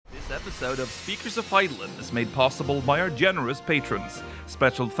episode of Speakers of Heidelin is made possible by our generous patrons.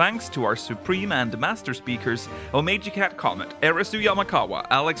 Special thanks to our supreme and master speakers, Omeji Cat Comet, Erisu Yamakawa,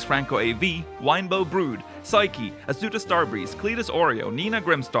 Alex Franco AV, Winebow Brood, Psyche, Azuta Starbreeze, Cletus Oreo, Nina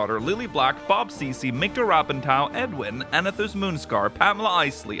Grimsdaughter, Lily Black, Bob Cece, Mictor Rappentau, Edwin, Anethus Moonscar, Pamela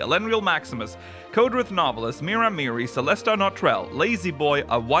Isley, Elenriel Maximus, Codrith Novelist, Mira Miri, Celesta Notrell, Lazy Boy,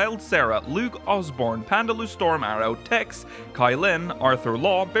 A Wild Sarah, Luke Osborne, Pandalu Storm Arrow, Tex, Kylin, Arthur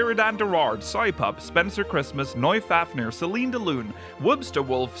Law, Beridan Derard, Psypup, Spencer Christmas, Noy Fafnir, Celine DeLune, Wubster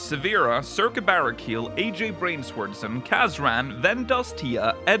Wolf, Severa, Circa Barrakiel, AJ Brainswordson, Kazran,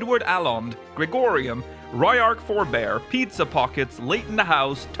 Vendustia, Edward Allond, Gregorium, Ryark Forbear, Pizza Pockets, Leighton the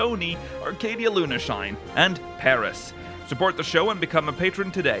House, Tony, Arcadia Lunashine, and Paris. Support the show and become a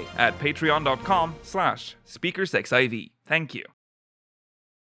patron today at patreon.com/SpeakersXIV. Thank you.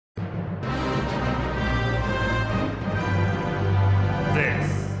 This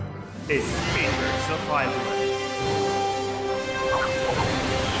is Speakers of Heidelin.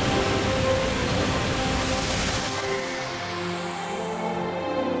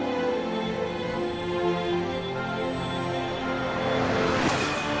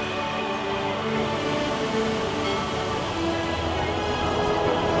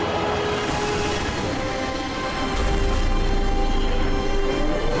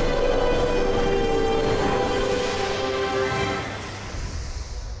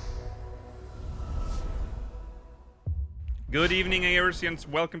 Good evening, Aerosians.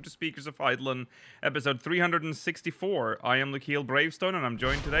 Welcome to Speakers of Heidelin, episode 364. I am Lukiel Bravestone, and I'm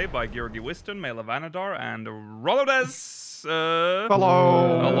joined today by Georgi Wiston, Mela Vanadar, and Rollodes.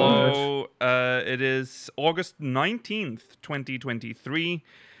 Hello. Hello. It is August 19th, 2023,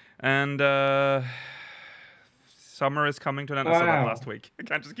 and summer is coming to an end. I said that last week. I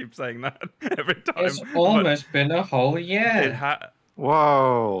can't just keep saying that every time. It's almost been a whole year.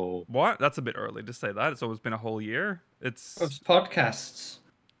 Whoa. What? That's a bit early to say that. It's always been a whole year. It's podcasts.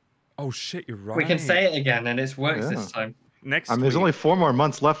 Oh shit, you're right. We can say it again, and it works this time. Next there's week. only 4 more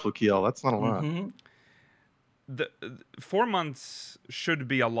months left, Lukiel. That's not a lot. Mm-hmm. The 4 months should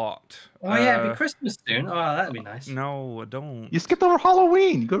be a lot. Oh yeah, it'll be Christmas soon. Oh, that'd be nice. No, don't. You skipped over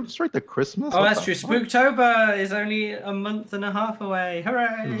Halloween. You go straight to Christmas. Oh, What that's the true. fuck? Spooktober is only a month and a half away.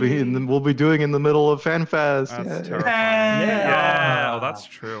 Hooray! We'll be doing in the middle of FanFest. That's Yeah. terrifying. Hey! Yeah, Ah. oh, that's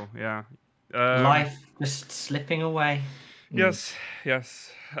true. Yeah. Life just slipping away. Yes.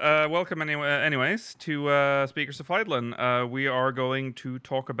 Welcome anyways to Speakers of Heidelin. We are going to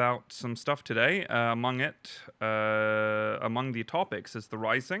talk about some stuff today. Among the topics is the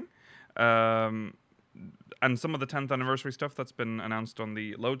Rising, and some of the 10th anniversary stuff that's been announced on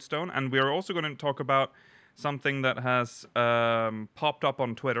the Lodestone. And we are also going to talk about something that has popped up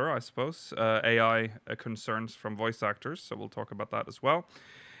on Twitter, I suppose, AI concerns from voice actors. So we'll talk about that as well.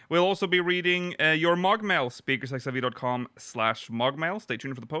 We'll also be reading your Mogmail, speakersxiv.com/Mogmail. Stay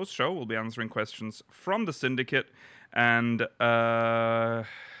tuned for the post show. We'll be answering questions from the Syndicate and the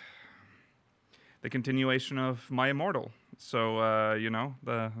continuation of My Immortal. So, there's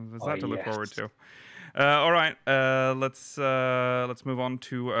that to look forward to. All right, let's move on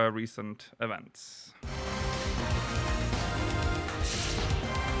to recent events.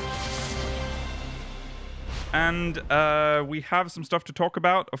 And we have some stuff to talk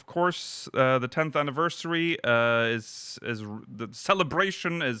about. Of course, the 10th anniversary is the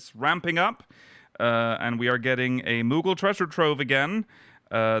celebration is ramping up, and we are getting a Moogle treasure trove again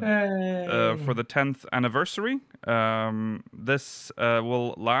for the 10th anniversary. This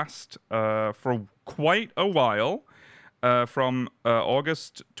will last for quite a while, from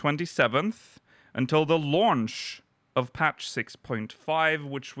August 27th until the launch of patch 6.5,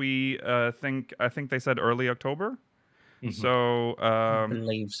 which we I think they said early October. Mm-hmm. So I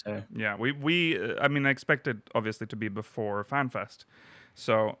believe so. yeah, I expect it obviously to be before FanFest.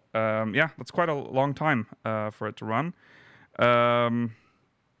 So that's quite a long time for it to run.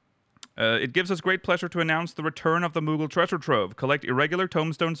 It gives us great pleasure to announce the return of the Moogle Treasure Trove. Collect irregular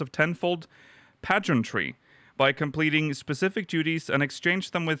tomestones of tenfold pageantry by completing specific duties and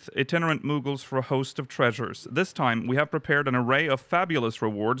exchange them with itinerant Moogles for a host of treasures. This time, we have prepared an array of fabulous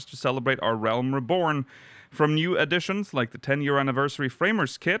rewards to celebrate our Realm Reborn, from new additions like the 10-year anniversary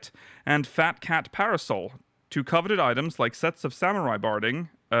Framers Kit and Fat Cat Parasol, to coveted items like sets of samurai barding,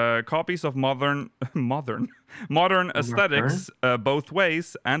 copies of modern aesthetics both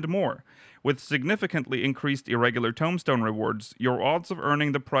ways, and more. With significantly increased irregular tombstone rewards, your odds of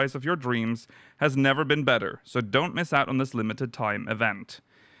earning the prize of your dreams has never been better, so don't miss out on this limited time event.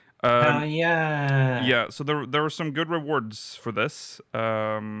 Yeah, so there are some good rewards for this.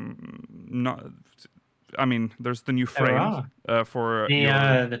 I mean, there's the new There frame are. for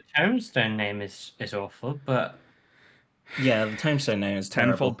The tombstone name is awful, but Yeah, the tombstone name is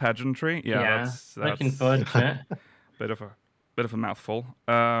tenfold terrible. pageantry. Yeah, yeah, that's looking forward to it. bit of a mouthful.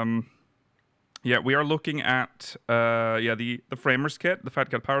 Yeah, we are looking at the framers kit, the Fat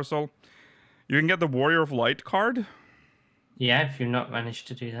Cat Parasol. You can get the Warrior of Light card. Yeah, if you've not managed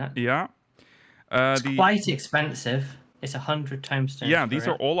to do that. Yeah. It's quite expensive. It's 100 tombstones. Yeah, for these it.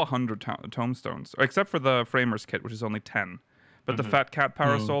 are all 100 tomestones, except for the framers kit, which is only 10. But the Fat Cat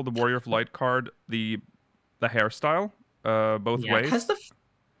Parasol, the Warrior of Light card, the hairstyle, both Yeah. ways.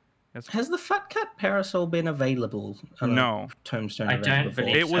 Has the Fat Cat Parasol been available? On No. a Tombstone I event don't before?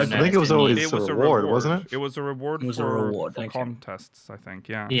 believe It so. was. no, I think it was it's always It was a a reward, reward, wasn't it? It was a reward It was a for, reward, for okay. contests, I think.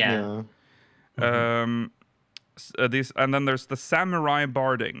 Yeah. Yeah. These, and then there's the Samurai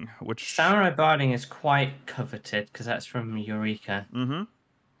Barding, which Samurai Barding is quite coveted because that's from Eureka. Mm-hmm.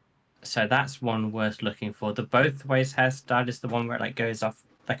 So that's one worth looking for. The both ways hairstyle is the one where it like goes off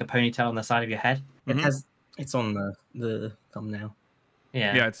like a ponytail on the side of your head. It's on the thumbnail.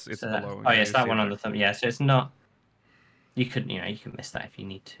 Yeah. Yeah, it's so below. Oh Yeah, yes, you that see one it on there. the thumb. Yeah, so it's not. You can miss that if you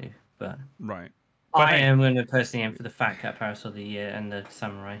need to, but Right. I hey, am going to personally aim for the Fat Cat Parasol of the Year and the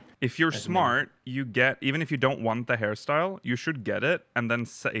Samurai. If you're Doesn't smart, you get, even if you don't want the hairstyle, you should get it and then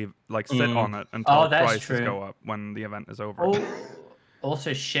sit on it until Oh, that's prices true. go up when the event is over. Oh,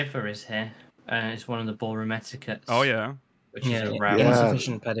 also Shiver is here. It's one of the ballroom etiquettes. Oh, yeah. Which is a Yeah, rare Yeah. one.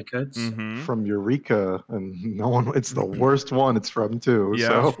 insufficient petticoats. Mm-hmm. From Eureka, and no one. It's the worst one. It's from too. Yeah.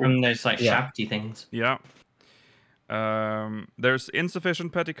 So From those like Yeah. shafty things. Yeah. There's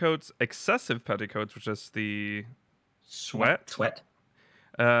insufficient petticoats, excessive petticoats, which is the sweat. Sweat.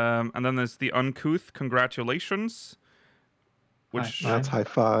 And then there's the uncouth congratulations, which High that's high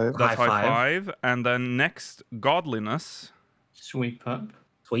five. that's High high five. five. And then next godliness, Sweep up.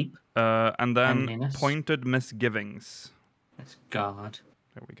 Sweep. and then Cleanliness. pointed misgivings. That's guard.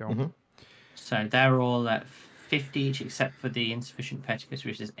 There we go. Mhm. So they're all at 50 each, except for the insufficient petticoats,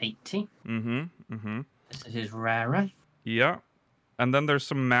 which is 80. Mm-hmm. Mm-hmm. This is rarer. Yeah. And then there's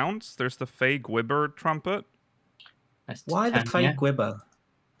some mounts. There's the Fey Gwibber trumpet. That's Why the 10, fake yeah. Gwibber?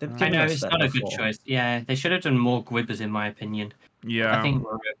 They've I given know us it's that not a good before. choice. Yeah, they should have done more Gwibbers, in my opinion. Yeah. I think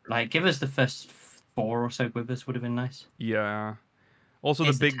like give us the first 4 or so Gwibbers would have been nice. Yeah. Also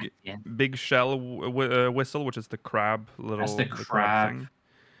It's the the 10, yeah. big shell whistle, which is the crab little That's the crab crab. thing.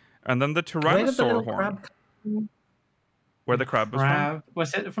 And then the Where did the tyrannosaur little horn. crab come Where the crab was from? Crab.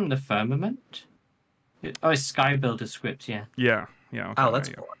 Was it from the firmament? Oh, it's Sky Builder script, yeah. Yeah. Yeah. Okay, Oh, that's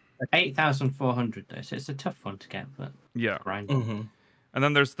yeah. cool. 8,400 though, so it's a tough one to get, but Yeah. grind. Mm-hmm. And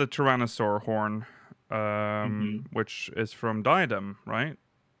then there's the tyrannosaur horn, Mm-hmm. which is from Diadem, right?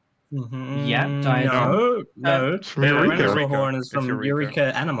 Mm-hmm. Yeah, Diadem. No. It's from The Eureka. Tyrannosaur Eureka. horn is It's from Eureka.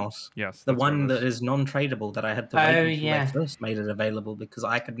 Eureka Animos. Yes. The that's what one it that is non-tradable that I had to Oh, wait until yeah. they first made it available because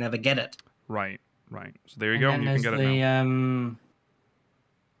I could never get it. Right. Right. So there you And go. then You can there's get it now.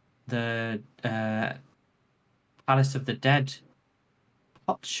 the Palace of the Dead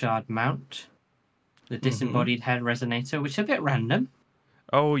Hot Shard mount, the disembodied head resonator, which is a bit random.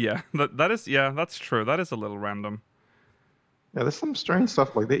 Oh yeah. That is. Yeah. That's true. That is a little random. Yeah, there's some strange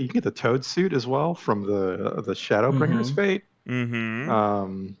stuff like that. You can get the Toad suit as well from the Shadowbringer's Fate. Mm-hmm.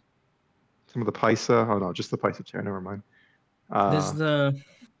 Some of the Pysa. Oh no, just the Pysa chair. Never mind. There's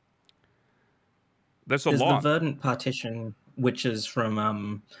There's a the lot. Verdant Partition, which is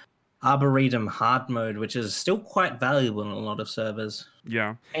from Arboretum Hard Mode, which is still quite valuable in a lot of servers.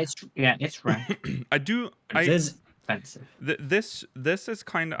 Yeah. It's rare. I do. There's Expensive. This is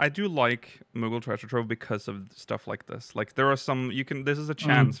kind of, I do like Moogle Treasure Trove because of stuff like this. Like there are some this is a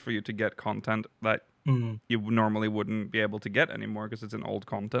chance for you to get content that you normally wouldn't be able to get anymore because it's an old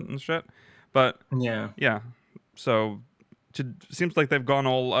content and shit. But yeah. so seems like they've gone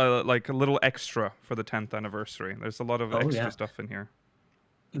all like a little extra for the 10th anniversary. There's a lot of extra yeah. stuff in here.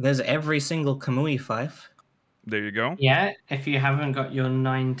 There's every single Kamui fife. There you go. Yeah, if you haven't got your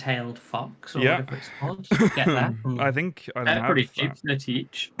 9-tailed fox or Yeah. whatever it's called, get that. I think I don't They're have pretty that. cheap, 30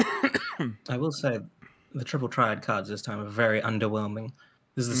 each. I will say the Triple Triad cards this time are very underwhelming.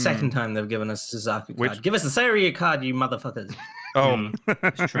 This is the second time they've given us a Suzaku Which- card. Give us a Seiryu card, you motherfuckers. Oh,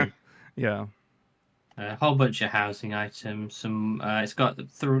 It's true. yeah. A whole bunch of housing items. Some. It's got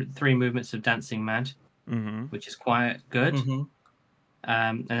 3 movements of Dancing Mad, Mm-hmm. which is quite good. Mhm.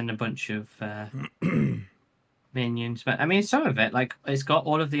 And then a bunch of minions. But I mean, some of it, like it's got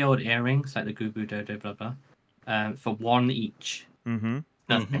all of the old earrings, like the Gubu Dodo, blah blah, for 1 each. Mm-hmm.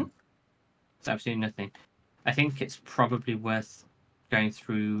 Nothing. It's absolutely nothing. I think it's probably worth going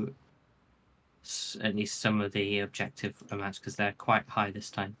through at least some of the objective amounts because they're quite high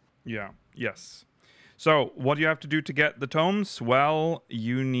this time. Yeah. Yes. So, what do you have to do to get the tomes? Well,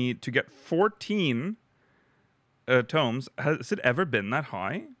 you need to get 14 tomes. Has it ever been that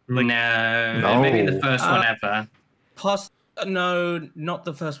high? No, maybe the No. first one ever. No, not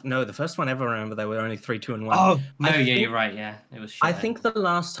the first. No, the first one ever. Remember, there were only 3, 2, and 1. Oh no, I yeah, think- you're right. Yeah, it was. Shit I then. think the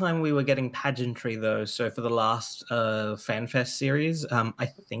last time we were getting pageantry, though, so for the last FanFest series, I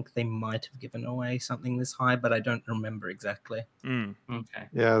think they might have given away something this high, but I don't remember exactly. Mm. Okay.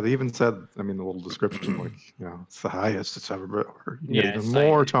 Yeah, they even said, I mean, the little description, like, it's the highest it's ever been. Or you Yeah, get even it's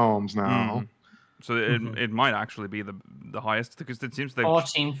more like- tomes now. Mm. So it might actually be the highest because it seems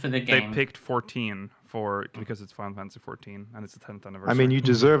 14 for the they game. picked 14 because it's Final Fantasy 14 and it's the 10th anniversary. I mean, you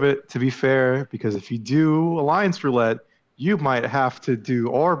deserve it, to be fair, because if you do Alliance Roulette, you might have to do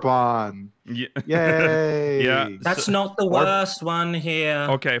Orban. yeah. Yay! Yeah. That's not the worst one here.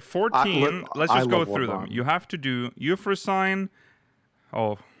 Okay, 14. Let's I just go love through them. Orban. You have to do Euphrosyne,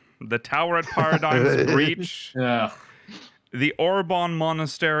 the Tower at Paradigm's Breach, Ugh. the Orban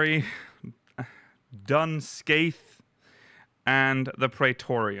Monastery, Dun Scaith, and the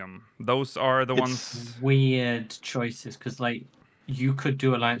Praetorium. Those are the ones. Weird choices because like you could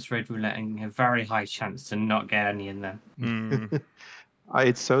do Alliance Red Roulette and have a very high chance to not get any in them. Mm,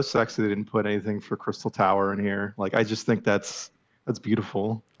 It's so sexy they didn't put anything for Crystal Tower in here. Like, I just think that's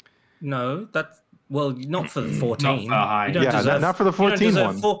beautiful. No, that's not for the 14. Not for high. You don't Yeah, deserve, not for the you don't 14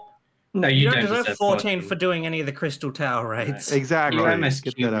 deserve one. No, You, you, don't deserve 14 14 for doing any of the Crystal Tower raids. Exactly. You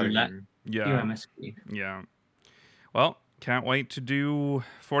MSQ Get that out of roulette. here. yeah. UMSQ. Yeah. Well, can't wait to do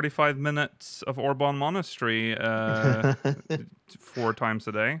 45 minutes of Orban Monastery 4 times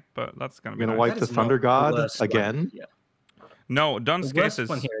a day, but that's going to be You're gonna nice. wipe That the is not Thunder the God worst one. again? Yeah. No, Dun The Scaith worst is...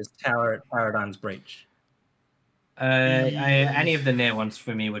 one here is Tower at Paradigm's Breach. Any of the near ones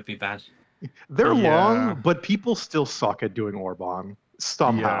for me would be bad. They're Yeah. long, but people still suck at doing Orban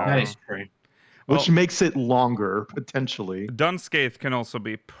somehow, That is true. which Well- makes it longer potentially. Dun Scaith can also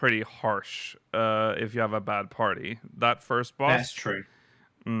be pretty harsh if you have a bad party. That first boss... That's true.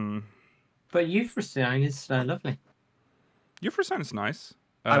 Mm. But Euphrosyne is lovely. Euphrosyne is nice.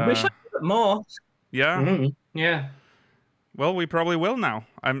 I wish I had more. Yeah. Yeah. Well, we probably will now.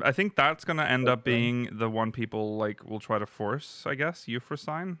 I think that's gonna end up Hopefully. being the one people will try to force, I guess,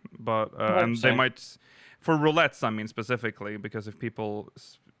 Euphrosyne. But I hope and they so. might for roulettes. I mean specifically because if people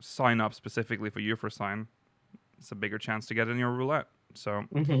sign up specifically for Euphrosyne, it's a bigger chance to get in your roulette. So,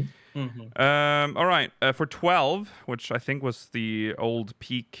 all right, for 12, which I think was the old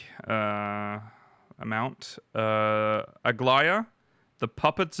peak amount, Aglaya, the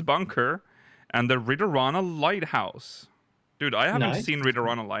Puppets Bunker, and the Ridorana Lighthouse. Dude, I haven't Nice. seen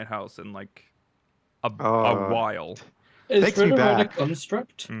Ridorana Lighthouse in a Uh, while. Is Takes me Ridorana back. Yes.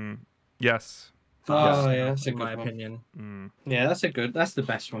 Construct? Fast Oh, yeah, enough, that's a in good my one. opinion. Yeah, that's the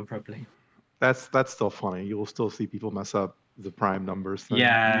best one probably. That's still funny. You will still see people mess up the prime numbers thing.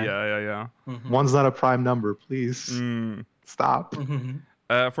 Yeah. Yeah. One's not a prime number, please. Mm. Stop.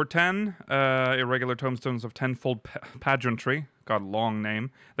 For 10, Irregular Tomestones of Tenfold Pageantry, got a long name,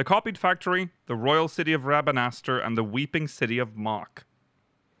 the Copied Factory, the Royal City of Rabanastre, and the Weeping City of Mach.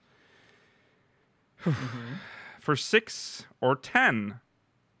 For 6 or 10,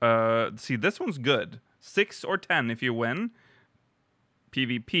 see, this one's good. 6 or 10 if you win.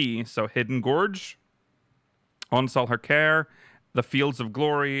 PvP, so Hidden Gorge, Onsal Harker, the Fields of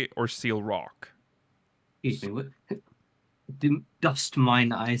Glory, or Seal Rock. Excuse me. Dust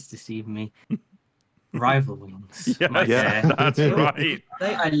mine eyes deceive me. Rival wings. my Yeah. dear. That's right.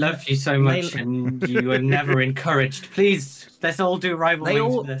 I love you so much, and you are never encouraged. Please, let's all do rival They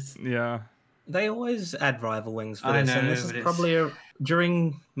wings all- for this. Yeah. They always add rival wings for I this, know, and this but is it's- probably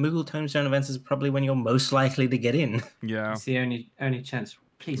during Moogle Tombstone events is probably when you're most likely to get in. Yeah. It's the only chance.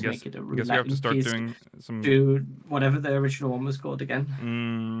 Please make it a Guess roulette. we have to start Please doing some. do whatever the original one was called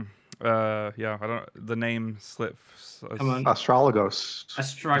again. Yeah, I don't. The name slips. Come on. Astrologos.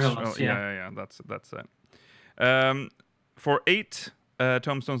 Astragalus, yeah. Yeah. That's it. For 8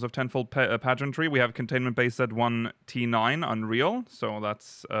 Tomestones of Tenfold Pageantry, we have Containment Base Z1 T9 Unreal. So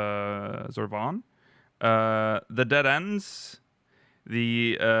that's Zorvan. The Dead Ends,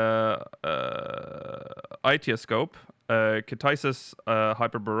 the Aetioscope, Katisis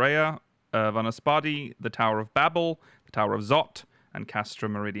Hyperborea, Vanaspati, the Tower of Babel, the Tower of Zot, and Castra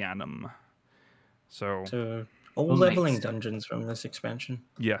Meridianum. So, So all Well, leveling makes- dungeons from this expansion.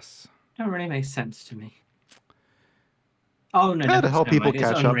 yes. Don't really make sense to me. Oh no, Yeah, to never help mind. people It's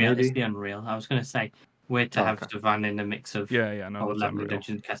catch up, Unreal. It's maybe. the Unreal. I was going to say weird to Oh, have okay. Devan in the mix of Yeah, no, old that's leveling Unreal.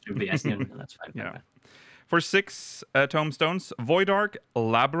 dungeon casting, but yes, the Unreal. That's fine. Yeah. fine. For 6 Tomestones, Void Ark,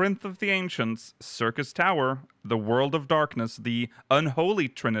 Labyrinth of the Ancients, Circus Tower, the World of Darkness, the Unholy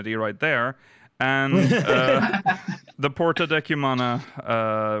Trinity right there, And the Porta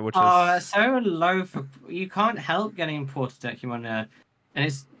Decumana, which Oh, is so low for you can't help getting Porta Decumana,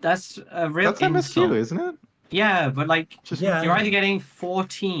 and that's a real That's insult. MSQ, isn't it? Yeah, but like Just Yeah. you're either getting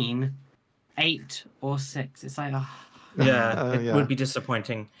 14, 8, or 6. It's like, Yeah, it Yeah. would be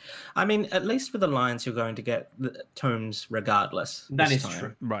disappointing. I mean, at least with Alliance, you're going to get the tomes regardless. that this is time.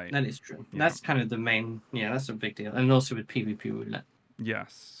 true. right. That is true. Yeah. That's kind of the main. Yeah, that's a big deal. And also with PvP roulette,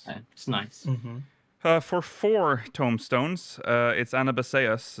 Yes. it's nice. Mm-hmm. For 4 tomestones, it's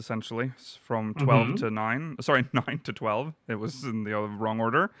Anabaseus, essentially, from 12 to 9. Sorry, 9 to 12. It was in the wrong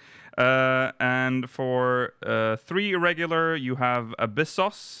order. And for 3 irregular, you have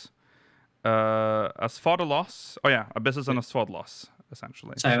Abyssos, Asphodelos. Oh, yeah, Abyssos and Asphodelos,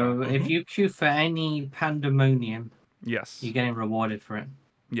 essentially. So if you queue for any Pandemonium, yes. you're getting rewarded for it.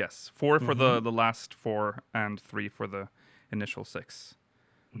 Yes. 4 for the last 4, and 3 for the initial 6.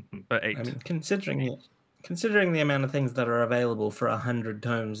 8. I mean, considering the amount of things that are available for 100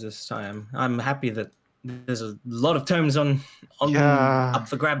 tomes this time, I'm happy that there's a lot of tomes on Yeah. up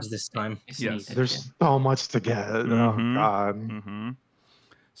for grabs this time. It's Yes. needed, There's so much to get. Mhm. Oh God. Mm-hmm.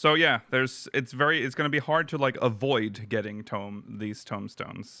 So yeah, it's going to be hard to like avoid getting these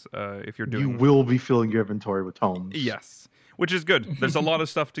tomestones if you're doing. You will be filling your inventory with tomes. Yes, which is good. There's a lot of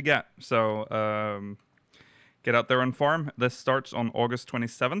stuff to get. So get out there and farm. This starts on August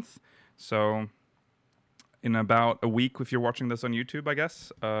 27th. So in about a week, if you're watching this on YouTube, I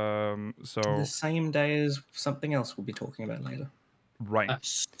guess. So The same day as something else we'll be talking about later. right. A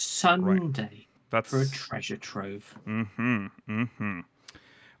Sunday That's for a treasure trove. Mm-hmm. Mm-hmm.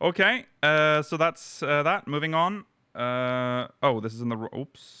 Okay. So that's that. Moving on. This is in the.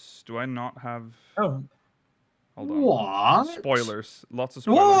 Oops. Do I not have? Oh, Hold on. What? Spoilers. Lots of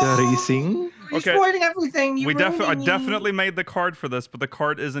spoilers. What? The racing. You're Okay. spoiling everything. You're I ruining it. definitely made the card for this, but the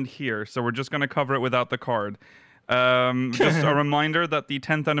card isn't here, so we're just going to cover it without the card. Just a reminder that the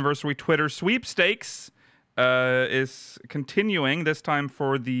 10th anniversary Twitter sweepstakes is continuing, this time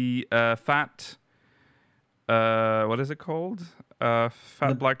for the fat... what is it called?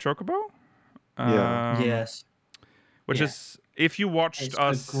 Fat Black Chocobo? Yeah. yes. Which Yeah. is, if you watched It's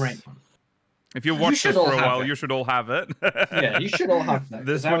us... a great one. If you watched should this for all a have while, it. you should all have it. Yeah, you should all have that. 'cause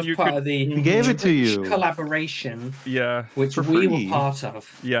This that one was you part could- of the We gave it to Twitch you. collaboration, Yeah. which For we free. were part of.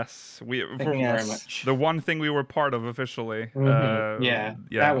 Yes. Thank you Yes. very much. The one thing we were part of officially. Yeah,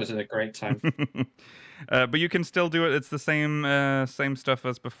 that was a great time. But you can still do it. It's the same stuff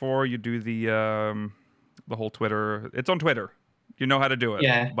as before. You do the whole Twitter. It's on Twitter. You know how to do it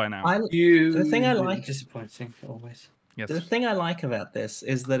Yeah. by now. The thing I like- disappointing always. Yes. The thing I like about this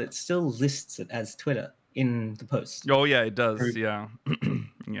is that it still lists it as Twitter in the post. Oh yeah, it does. True. Yeah.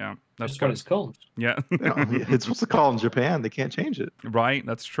 Yeah. That's That's what good. it's called. Yeah. It's what's it called in Japan. They can't change it. Right.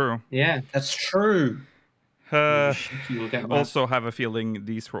 That's true. Yeah. That's true. You will get mad. Also have a feeling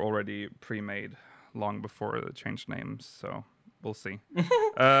these were already pre-made long before the changed names. So we'll see.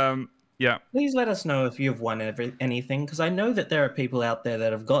 Yeah. Please let us know if you've won anything, because I know that there are people out there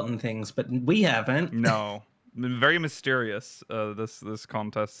that have gotten things, but we haven't. No. Very mysterious. This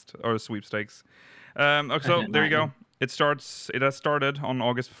contest or sweepstakes. Okay, so there you go. It has started on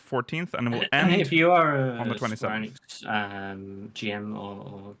August 14th and it will And end. if you are on the a Square 27th. Enix, GM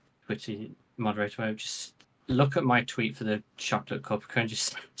or Twitter moderator, just look at my tweet for the chocolate cup and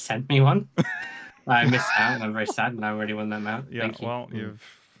just send me one. I missed out and I'm very sad and I already won that amount. Yeah, Thank you. well,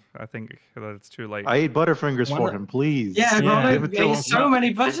 I think that it's too late. I ate Butterfingers Why for not? him, please. Yeah, Yeah. Give it to I him. ate so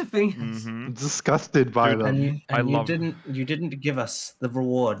many Butterfingers. Mhm. I'm disgusted by Dude, them. And I love- you didn't give us the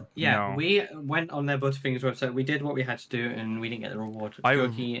reward. Yeah, No. we went on their Butterfingers website. We did what we had to do, and we didn't get the reward. I-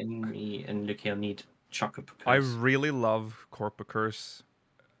 Yogi and me and Lukiel need chocolate. I Puckers. really love Corpicers.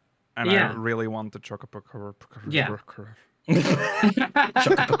 And I Yeah. really want the chocolate. Yeah.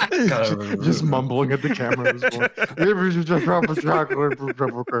 Just mumbling at the camera. Maybe you just drop a chocolate for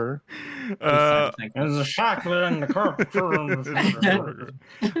Trevor. There's a chocolate in the cup.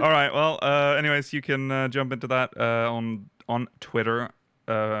 All right. Well, anyways, you can jump into that on Twitter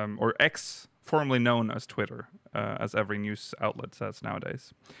or X, formerly known as Twitter, as every news outlet says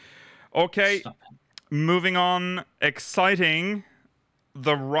nowadays. Okay, Stop moving on. Exciting.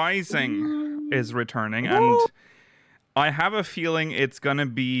 The Rising is returning, and I have a feeling it's gonna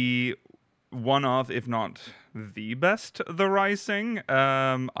be one of, if not the best, The Rising.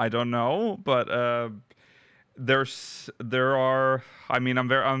 I don't know, but there are. I mean,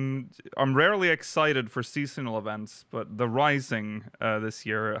 I'm rarely excited for seasonal events, but The Rising this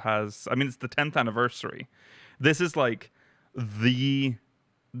year has. I mean, it's the 10th anniversary. This is like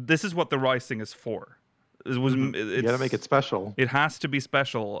this is what The Rising is for. It was. Mhm. You gotta make it special. It has to be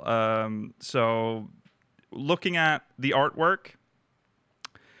special. So, looking at the artwork,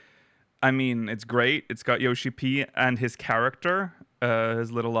 I mean, it's great. It's got Yoshi P and his character,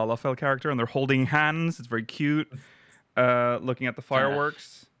 his little Lalafell character, and they're holding hands. It's very cute. Looking at the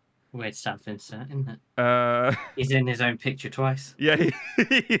fireworks. Weird stuff, Vincent, isn't it? Uh, He's in his own picture twice. yeah, he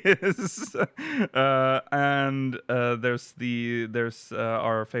is. And there's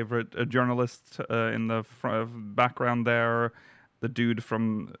our favorite journalist in the background there. The dude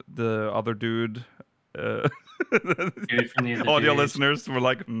from the other dude. Dude from the other Audio dude. listeners were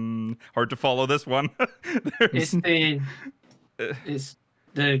like, hard to follow this one. It's the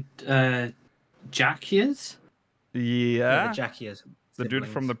Jackiers. Yeah, the Jackiers. the dude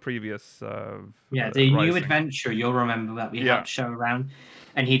from the siblings. previous. Yeah, the new Rising. adventure you'll remember that we Yeah. helped show around,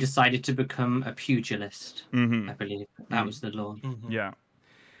 and he decided to become a pugilist. Mhm. I believe that was the law. Mhm. Yeah.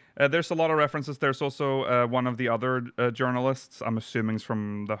 There's a lot of references. There's also one of the other journalists, I'm assuming is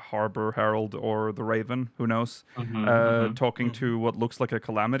from the Harbor Herald or the Raven, who knows, talking to what looks like a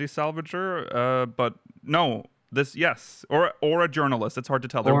Calamity Salvager. But no, yes, or a journalist. It's hard to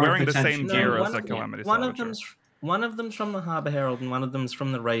tell. They're Or wearing the same potentially- gear No, as a one- Calamity One Salvager. of them's from the Harbor Herald and one of them's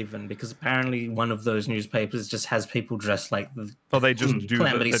from the Raven, because apparently one of those newspapers just has people dressed like the So they just do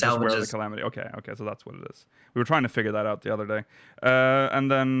Calamity they just wear the Salvagers. Calamity. Okay, so that's what it is. We were trying to figure that out the other day. And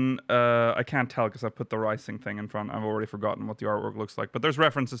then I can't tell because I put the Rising thing in front. I've already forgotten what the artwork looks like. But there's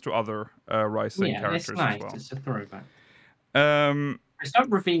references to other Rising Yeah, characters it's nice. as well. It's a throwback. Um, It's not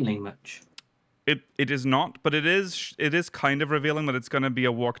revealing much. it is not, but it is kind of revealing that it's going to be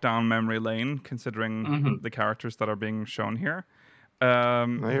a walk down memory lane, considering Mhm. the characters that are being shown here. No,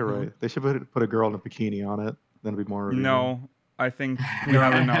 you're right. They should put a girl in a bikini on it. Then it'd be more. revealing. No, I think we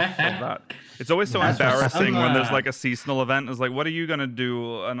have enough of that. It's always so That's for embarrassing when there's summer. like a seasonal event. It's like, what are you gonna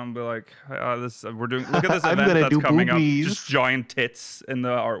do? And I'll be like, we're doing. Look at this I'm event gonna that's do coming boobies. up. Just giant tits in the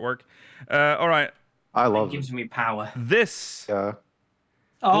artwork. All right, I It love it. gives me power. this Yeah.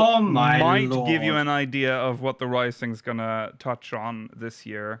 Oh my might lord! give you an idea of what the Rising's gonna touch on this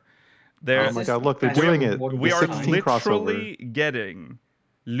year. Oh There, my god! Look, they're We're- doing it. we The are 16 crossover. literally getting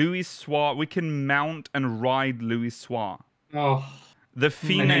Louis Soir. We can mount and ride Louis Soir. Oh, The I don't need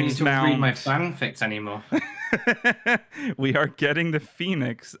Phoenix to read my mount. fanfics anymore. We are getting the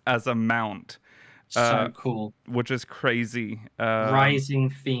Phoenix as a mount, So cool. which is crazy. Rising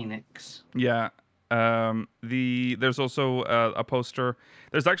Phoenix. Yeah. There's also a poster.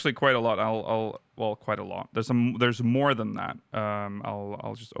 There's actually quite a lot. Quite a lot. There's more than that.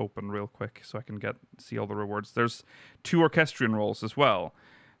 I'll just open real quick so I can see all the rewards. There's 2 orchestrion rolls as well.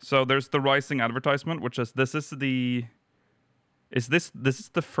 So there's the Rising advertisement, which is this is the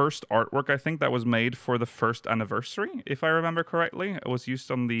first artwork I think that was made for the first anniversary, if I remember correctly. It was used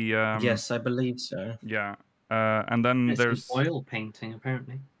on the Yes, I believe so. yeah. And then It's there's an oil painting,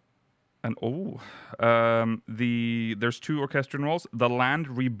 apparently. and there's 2 orchestrion rolls: The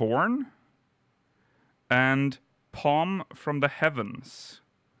Land Reborn and Palm from the Heavens.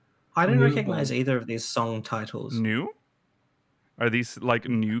 I don't New recognize one. either of these song titles. New? Are these like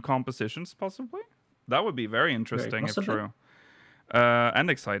new compositions possibly? That would be very interesting if possibly. true. And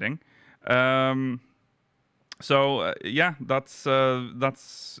exciting. So yeah, that's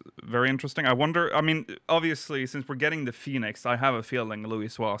very interesting. I wonder. I mean, obviously, since we're getting the Phoenix, I have a feeling Louis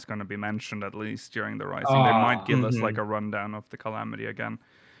Soir is going to be mentioned at least during the Rising. They might give us like a rundown of the Calamity again.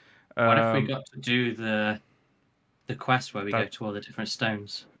 What if we got to do the quest where we go that- to all the different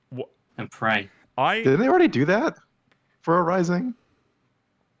stones Wha- and pray? Didn't they already do that for a Rising?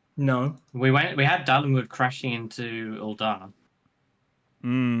 No. We had Dalamud crashing into Ul'dah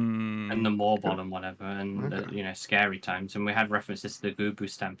and the Morbol and whatever, and Okay. scary times, and we had references to the Gubu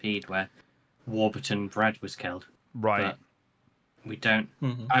Stampede where Warburton Bread was killed. right. But we don't.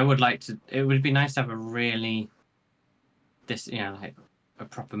 Mhm. I would like to. It would be nice to have a really like a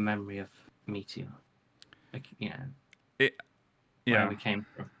proper memory of Meteor, like where Yeah. we came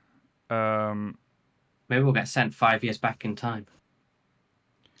from. Um, Maybe we'll get sent 5 years back in time.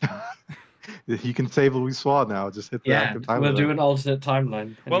 You can save Louis Soir now. Just hit the active time. we'll of do that. an alternate timeline.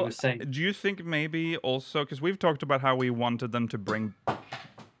 And well, it was safe. do you think maybe also because we've talked about how we wanted them to bring? I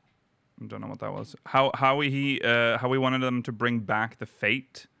don't know what that was. How we wanted them to bring back the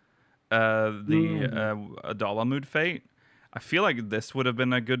Fate, Dalamud Fate. I feel like this would have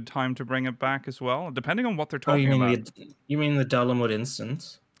been a good time to bring it back as well, depending on what they're Oh, talking about. you mean the Dalamud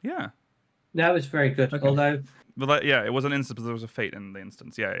instance? Yeah, That was very good. Okay. Although but it was an instance, but there was a Fate in the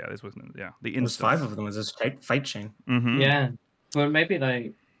instance. Yeah, this was the There's instance. 5 of them. There's a fate chain. Mm-hmm. yeah, well maybe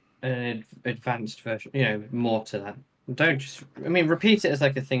like an advanced version. More to that. Don't just. I mean, repeat it as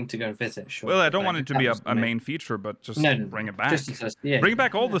like a thing to go and visit. Sure. Well, I but, don't like, want it if to that be was the a main feature, but just No, bring it back. Just as, yeah. Bring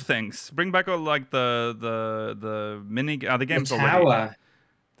back all yeah. the things. Bring back all like the mini. The The game's already. tower.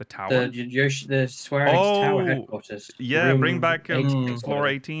 The tower. The Square Enix Tower Oh, headquarters. yeah, bring room back 86 or floor whatever.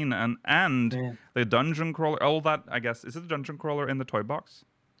 18 and Yeah. the dungeon crawler. All that, I guess. Is it the dungeon crawler in the toy box?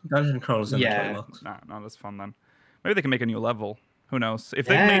 Dungeon crawlers in the Yeah. toy box. Nah, that's fun then. Maybe they can make a new level. Who knows? If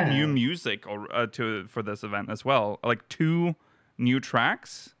they've made new Yeah. music for this event as well, like 2 new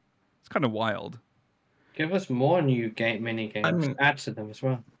tracks, it's kind of wild. Give us more new mini games. I mean- Add to them as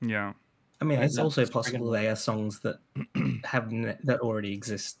well. Yeah. I mean, Like, it's also let's bring possible them. they are songs that that already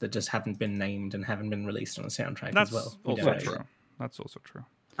exist that just haven't been named and haven't been released on the soundtrack That's as well. We also don't know. true. That's also true.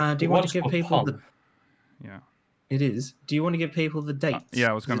 Do you want What's to give called people the? Pom? Yeah. It is. Do you want to give people the dates?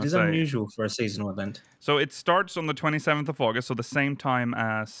 yeah, I was 'Cause gonna It is say- unusual for a seasonal event. So it starts on the 27th of August, so the same time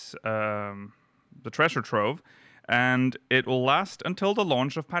as the Treasure Trove, and it will last until the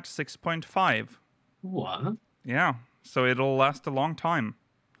launch of patch 6.5. What? Yeah, so it'll last a long time.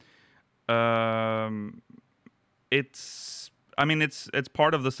 It's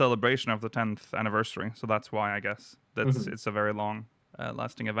part of the celebration of the 10th anniversary, so that's why I guess it's a very long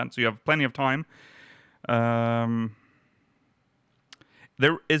lasting event. So you have plenty of time.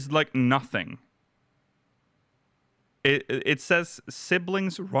 There is like nothing. It says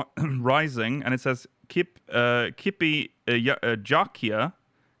siblings rising, and it says Kippy Jakia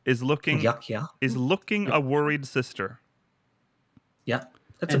is looking a worried sister. Yeah,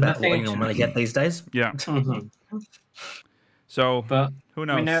 that's And about what nothing we normally get these days. Yeah. Mhm. So But who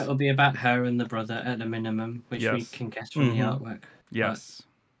knows? we know it'll be about her and the brother at the minimum, which we Yes. can guess from the Mhm. artwork. Yes,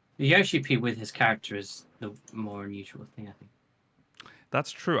 The Yoshi P with his character is the more unusual thing, I think.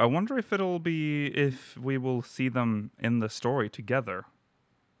 that's true. I wonder if if we will see them in the story together,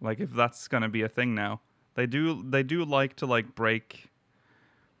 like if that's gonna be a thing now. They do like to like break.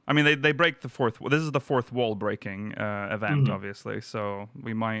 I mean, they break the fourth. This is the fourth wall breaking event, Mhm. obviously. So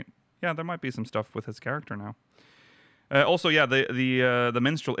we might, there might be some stuff with his character now. Also, yeah, the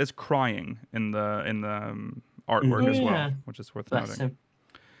minstrel is crying in the artwork as well, Yeah. which is worth Bless noting. him.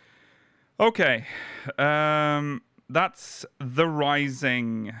 Okay, that's the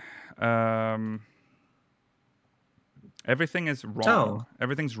Rising. Everything is wrong. Oh.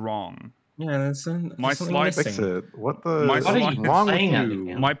 Everything's wrong. Yeah, there's My something slides- Fix missing. it. What the? My What's slides- wrong with playing at you?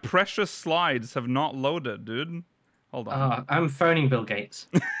 the My precious slides have not loaded, dude. Hold on. I'm phoning Bill Gates.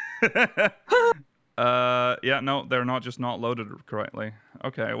 Yeah, no, they're not loaded correctly.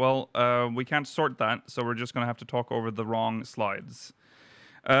 Okay, well, we can't sort that, so we're just gonna have to talk over the wrong slides.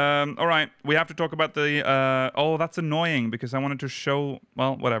 All right, we have to talk about the. Oh, that's annoying because I wanted to show.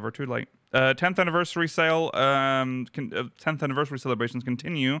 Well, whatever, too late. 10th anniversary sale. 10th anniversary celebrations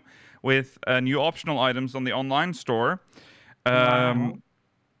continue with new optional items on the online store. Wow.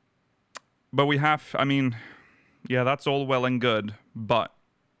 But we have. I mean, yeah, that's all well and good, but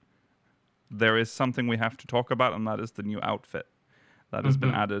there is something we have to talk about, and that is the new outfit that has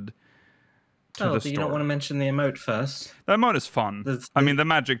been added to Oh, the do you store. not want to mention the emote first? The emote is fun. There's- I mean, the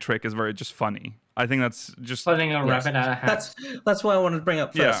magic trick is very just funny. I think that's just Pulling a Yes. rabbit out of a hat. That's why I wanted to bring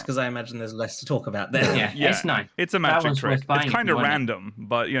up Yeah. first because I imagine there's less to talk about there. Yeah, it's nice. It's a That magic one's trick. worth buying It's if kind you of want it. random,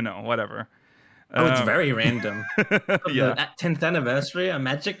 but whatever. Oh, it's very random. Yeah. At 10th anniversary, a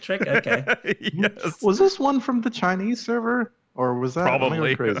magic trick. Okay. Yes. Was this one from the Chinese server, or was that am I going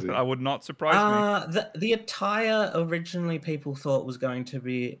Probably. crazy? That would not surprise me. The attire originally people thought was going to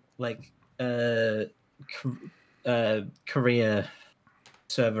be like Korea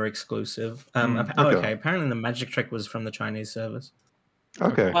server exclusive. okay. Apparently the magic trick was from the Chinese servers.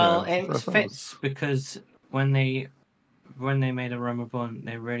 Okay. Well, yeah, it that sounds- fits because when they made a Roma Bun,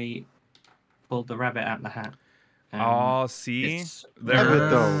 they really pulled the rabbit out of the hat. Oh, see? it's- Rabbit,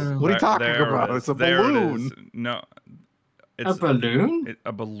 though. What are you talking there about? it It's a is. There it balloon. is. No. a It's balloon?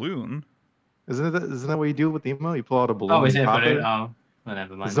 a balloon? Isn't that what you do with emo? You pull out a balloon. Oh, is and it a pop balloon? it? Oh, well,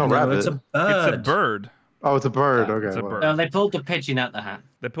 never mind. It's not No, rabbit. it's a bird. It's a bird. Oh, it's a bird. Oh, Okay. it's a well. bird. They pulled the pigeon out the hat.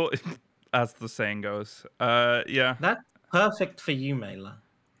 They pull, as the saying goes. Yeah. That's perfect for you, Mela.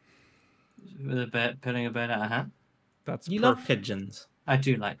 With a bird, pulling a bird out of a hat. That's You love perfect. pigeons. I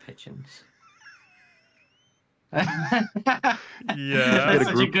do like pigeons. Yeah. That's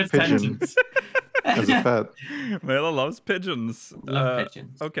such a group good pigeon. sentence. As a pet. Mela loves pigeons. Love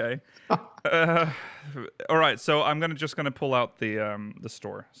pigeons. Okay. All right. So I'm just gonna pull out the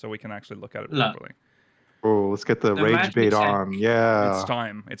store so we can actually look at it Look. properly. Oh, let's get the The rage magic bait trick. on. Yeah. It's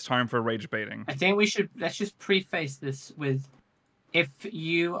time. It's time for rage baiting. I think let's just preface this with, if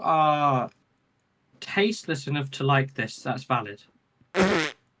you are tasteless enough to like this, that's valid.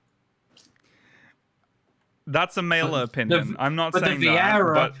 That's a male But opinion. I'm not But the saying that.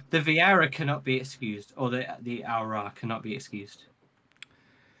 Vieira, But the Vieira cannot be excused, or the Aura cannot be excused.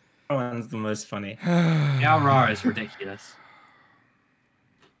 That one's the most funny. The Aura is ridiculous.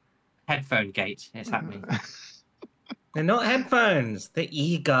 Headphone gate is happening. They're not headphones. They're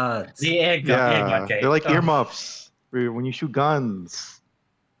ear guards. The eargun gate. they're like Oh. earmuffs when you shoot guns.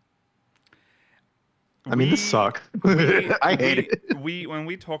 I mean, this sucks. I hate it. When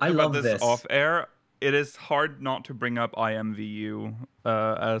we talked I about love this this. off air, it is hard not to bring up IMVU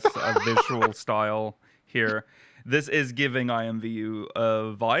as a visual style here. This is giving IMVU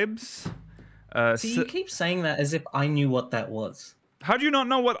vibes. See, you keep saying that as if I knew what that was. How do you not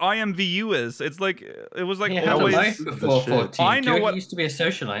know what IMVU is? It's like it was like You had a always. life before shit. 14. I know Jurgen what- used to be a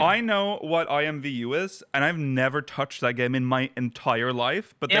socialite. I know what IMVU is, and I've never touched that game in my entire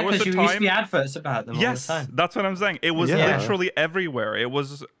life. But yeah, there was because a you used to time. be adverts about them Yes, all the time. that's what I'm saying. It was Yeah. literally everywhere. It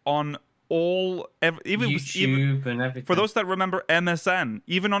was on even YouTube and everything. for those that remember MSN.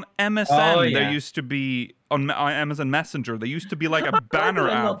 Even on MSN, Oh, there yeah. used to be on Amazon Messenger. There used to be like a banner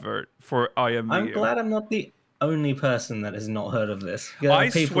I'm not- advert for IMVU. I'm glad I'm not the only person that has not heard of this. There I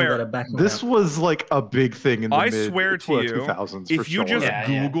are people swear, that are backing This out. was like a big thing in the I mid swear to you, 2000s for if you sure. just Yeah,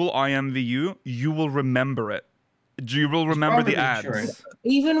 yeah. Google IMVU, you will remember it. You will remember the ads. probably true.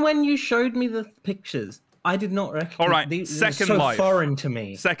 Even when you showed me the pictures, I did not recognize. All right, these Second so Life. foreign to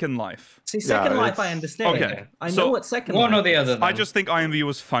me. Second Life. See, Second Life, I it's- understand. Okay, I know so what Second One Life or the other. I then. just think IMVU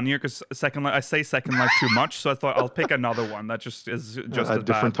was funnier because Second Life. I say Second Life too much, so I thought I'll pick another one that just is just a as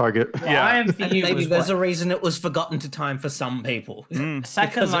different bad. target. Yeah. And IMVU maybe was there's what- a reason it was forgotten to time for some people. Mm. Second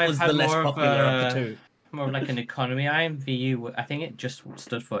because it Life was had the less more of popular of the a- two. more of like an economy. IMVU, I think it just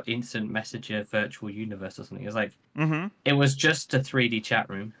stood for Instant Messenger Virtual Universe or something. It was like Mm-hmm. it was just a 3D chat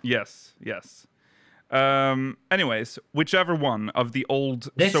room. Yes. Yes. Anyways, whichever one of the old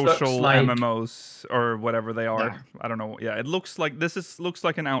This looks social like- MMOs or whatever they are, Yeah. I don't know. Yeah, it looks like looks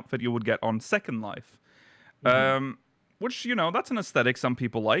like an outfit you would get on Second Life, which that's an aesthetic some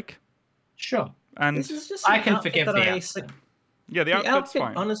people like, Sure. and This is just I an can outfit forgive that the I outfit. see- yeah, the The outfit's outfit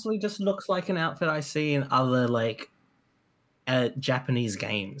fine. honestly just looks like an outfit I see in other Japanese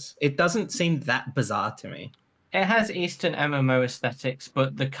games. It doesn't seem that bizarre to me. It has Eastern MMO aesthetics,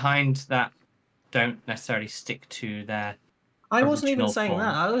 but the kind that don't necessarily stick to their. I wasn't even Original saying form.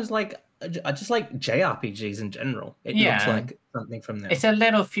 that. I was like, I just like JRPGs in general. It Yeah. looks like something from there. It's a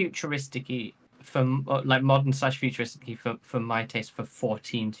little futuristic-y like modern / futuristic for my taste for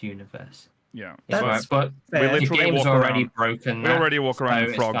 14th universe. Yeah, That's but But fair. we the literally game's walk already around. broken. we that, already walk around so in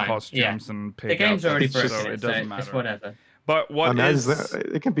it's frog fine. costumes Yeah. and pig The game's already outfits, broken. so it so doesn't it's matter. whatever. But what I mean, is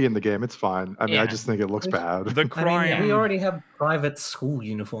it can be in the game. It's fine. I mean, I Yeah. just think it looks bad. the I crime? mean, we already have private school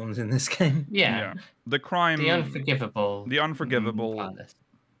uniforms in this game. Yeah. yeah, the crime. The unforgivable. The unforgivable Playlist.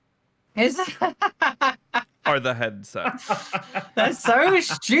 Is are the headsets. they're so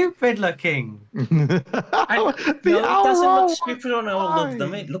stupid looking. the No, it doesn't Aurora look stupid on all of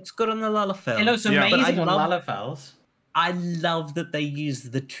them. Why? It looks good on the Lalafell. It looks Yeah. But I amazing on love- Lalafels. I love that they use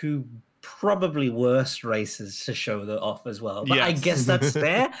the two probably worst races to show that off as well. But I Yes. guess that's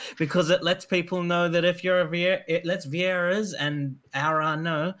fair because it lets people know that if you're a Vieira, it lets Vieiras and Aura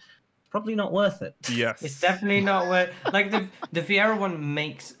know it's probably not worth it. Yes, It's definitely not where like the Vieira one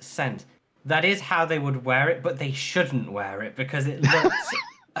makes sense. That is how they would wear it, but they shouldn't wear it because it looks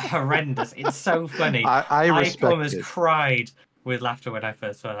horrendous. It's so funny. I respect almost it. cried with laughter when I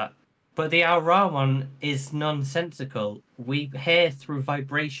first saw that. But the Aura one is nonsensical. We hear through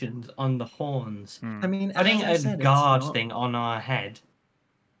vibrations on the horns. Hmm. I mean, Putting as I a said, it's guard not- thing on our head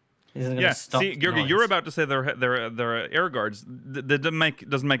isn't going to Yeah, stop. see, the Georgi, noise. you're about to say they're air guards. That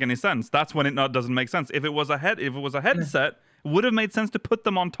doesn't make any sense. That's when it doesn't make sense. If it was a headset, it would have made sense to put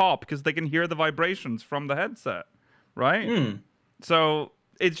them on top because they can hear the vibrations from the headset, right? Hmm. So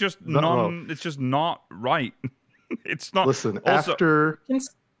it's just it's just not right. It's not. Listen, also, after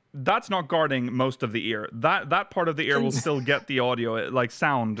that's not guarding most of the ear. That part of the ear will still get the audio, like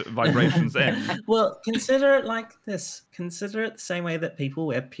sound vibrations in. Well, consider it like this. Consider it the same way that people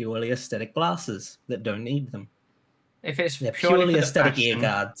wear purely aesthetic glasses that don't need them. If it's They're purely purely for the aesthetic ear fashion,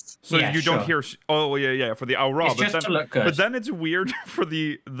 guards. So Yeah, you don't sure. hear. Oh yeah, for the Aura. It's but just then, to look good. But then it's weird for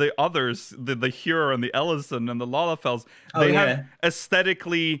the others, the Hure and the Ellison and the Lalafells. Oh, They yeah. have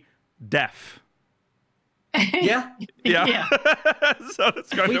aesthetically deaf. Yeah. Yeah. So it's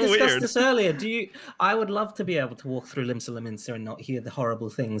kind We of discussed weird. this earlier. I would love to be able to walk through Limsa Minster and not hear the horrible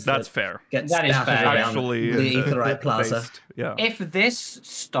things That's that fair. get That is spouted fair. around Actually, the Aetheryte Plaza. based, yeah. If this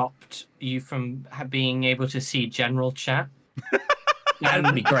stopped you from being able to see general chat, That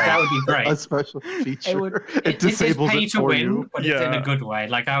would be great. That would be great. a special feature, It would. it This is disables pay it to for win, you. but it's in Yeah. a good way.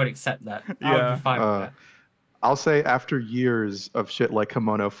 Like I would accept that. I would Yeah. be fine with that. I'll say after years of shit like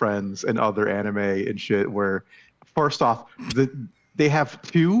Kimono Friends and other anime and shit, where first off, they have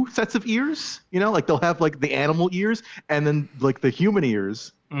two sets of ears, like they'll have like the animal ears and then like the human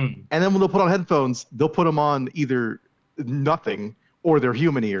ears. Mm. And then when they'll put on headphones, they'll put them on either nothing or their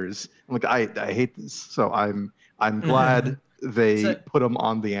human ears. Like I hate this. So I'm glad they put them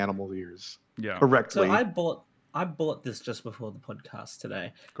on the animal ears Yeah. correctly. So I bought this just before the podcast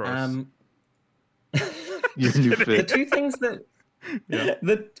today. Gross. Your new The fit. two things that Yeah.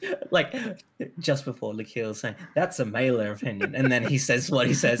 like just before Lakil saying that's a Mailer opinion, and then he says what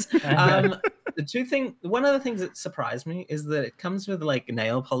he says. One of the things that surprised me is that it comes with like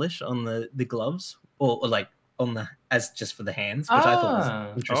nail polish on the gloves, or like on the as just for the hands, which I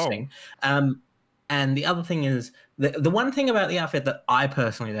thought was interesting. And the other thing is the one thing about the outfit that I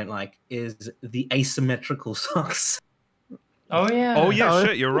personally don't like is the asymmetrical socks. Oh yeah. Oh yeah,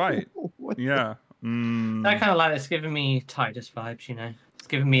 shit, you're right. What? Yeah. I kind of like it. It's giving me Titus vibes, It's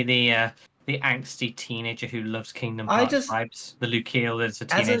giving me the angsty teenager who loves Kingdom Hearts vibes. The Lukeal that's a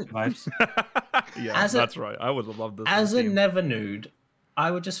teenager vibes. Yeah, that's right. I would have loved this. As a theme. never nude, I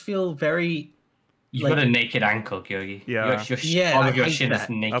would just feel very. You've got a naked ankle, Gyogi. Yeah. All of your I hate shin is that.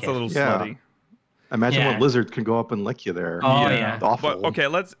 naked. That's a little Yeah. slutty. Imagine Yeah. what lizard can go up and lick you there. Oh, Yeah. yeah. It's awful. But okay,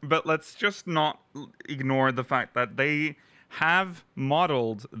 let's just not ignore the fact that they have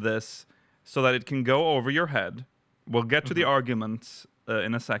modeled this so that it can go over your head. We'll get to the arguments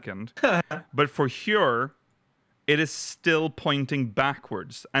in a second. But for Hyur, it is still pointing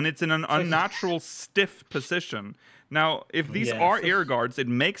backwards, and it's in an unnatural stiff position. Now, if these are ear guards, it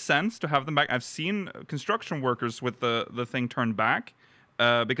makes sense to have them back. I've seen construction workers with the thing turned back.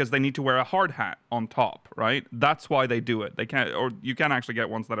 Because they need to wear a hard hat on top, right? That's why they do it. They can't, or you can actually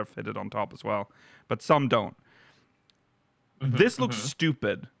get ones that are fitted on top as well, but some don't. This looks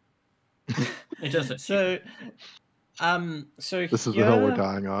stupid. It does. So This is the hill we're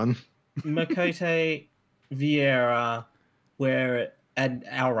dying on. Makote, Vieira, and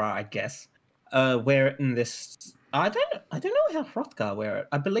Aura, I guess, wear it in this. I don't know how Hrothgar wear it.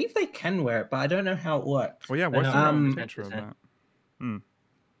 I believe they can wear it, but I don't know how it works. Well, yeah, what's the picture of that?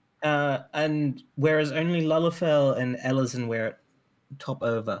 And whereas only Lullafell and Elizan wear it top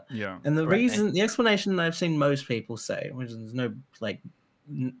over. Yeah. And the explanation that I've seen most people say, which is no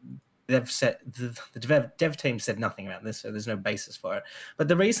they've said the dev team said nothing about this, so there's no basis for it. But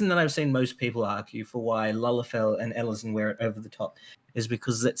the reason that I've seen most people argue for why Lullafell and Elizan wear it over the top is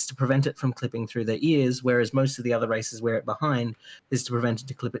because it's to prevent it from clipping through their ears, whereas most of the other races wear it behind is to prevent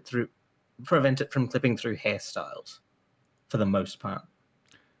it from clipping through hairstyles, for the most part.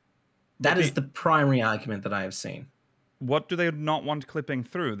 That is the primary argument that I have seen. What do they not want clipping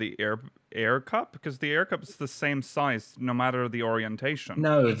through? The air cup? Because the air cup is the same size no matter the orientation.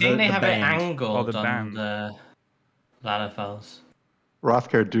 No, I think they have band. it angled the on band. the Lalafells.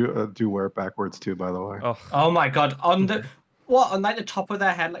 Hrothgar do wear it backwards too, by the way. Oh my god! On the like the top of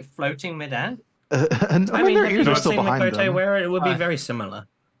their head, like floating midair. And I mean, their if ears you are still seen behind Makote them. wear it, it would be very similar.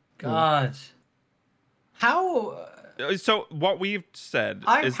 God, how? So what we've said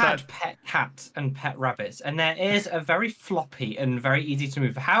I've is had that pet cats and pet rabbits, and their ears are very floppy and very easy to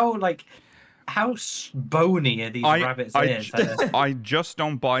move. How bony are these rabbits' ears? I just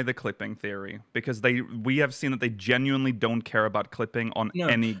don't buy the clipping theory because we have seen that they genuinely don't care about clipping on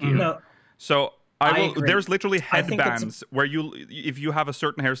any gear. No, So I agree. there's literally I think it's headbands where if you have a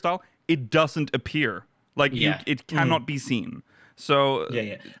certain hairstyle, it doesn't appear. Like it cannot be seen. So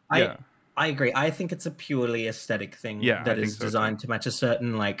I agree. I think it's a purely aesthetic thing Yeah, I that think is so, designed to match a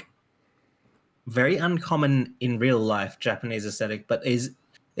certain, like, very uncommon in real life Japanese aesthetic, but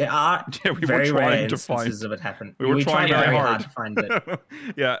there are we were very rare trying to instances find- of it happen. we were trying very very hard hard. to find it.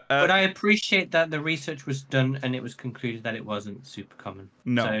 yeah. But I appreciate that the research was done and it was concluded that it wasn't super common.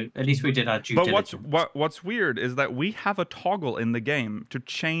 No. So at least we did our due But diligence. what's weird is that we have a toggle in the game to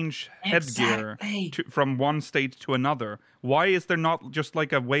change headgear Exactly. from one state to another. Why is there not just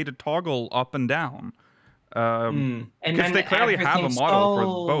like a way to toggle up and down? And Because then they clearly have a everything's model for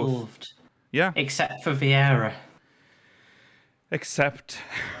both. solved, Yeah, except for Vieira, except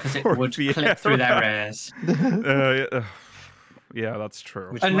because it for would Vieira. clip through their ears. Yeah, that's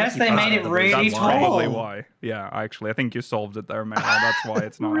true. Which Unless might be they part made of it the really That's reason why. probably tall. why. Yeah, actually, I think you solved it there, man. That's why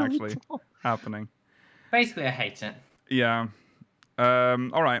it's not actually happening. Basically, I hate it. Yeah.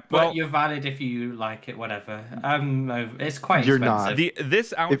 All right. But Well, you're valid if you like it, whatever. It's quite You're expensive. not.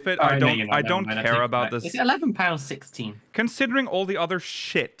 this outfit, Oh, I no, don't, you're not. I Never don't mind, I care take it about back. this. It's £11.16. Considering all the other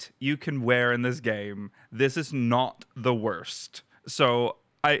shit you can wear in this game, this is not the worst. So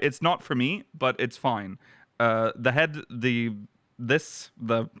it's not for me, but it's fine. The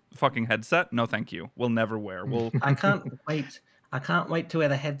the fucking headset, no thank you. We'll never wear. We'll I can't wait. I can't wait to wear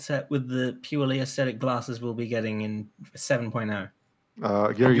the headset with the purely aesthetic glasses we'll be getting in 7.0.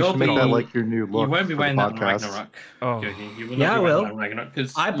 Gary, you You'll should make that be- like your new look You won't be for wearing the that on podcast. Ragnarok. Oh. Yogi. You will Yeah, not I be wearing will. that on Ragnarok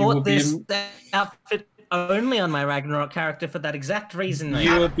because I bought this outfit only on my Ragnarok character for that exact reason. mate.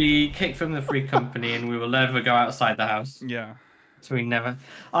 You will be kicked from the free company, and we will never go outside the house. yeah. So we never.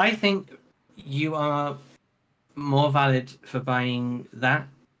 I think you are more valid for buying that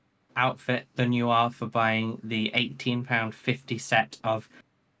outfit than you are for buying the £18.50 set of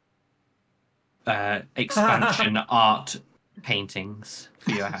expansion art paintings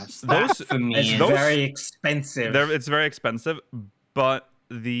for your house. Those- That, for me, It's is those- very expensive. It's very expensive, but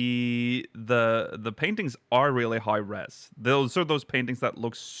the paintings are really high res. Those are those paintings that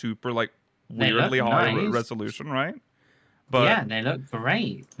look super like They weirdly look high nice. resolution, right? But yeah, they look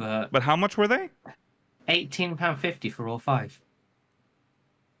great, but how much were they? £18.50 for all 5.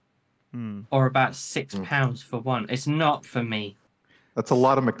 Hmm. Or about £6 for one. It's not for me. That's a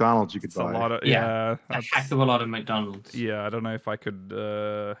lot of McDonald's you could It's a buy. lot of Yeah. A that's- heck of a lot of McDonald's. yeah, I don't know if I could.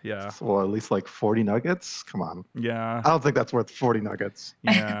 Yeah, Well, at least like 40 nuggets. Come on. yeah, I don't think that's worth 40 nuggets.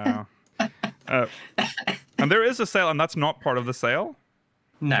 yeah. And there is a sale, and that's not part of the sale.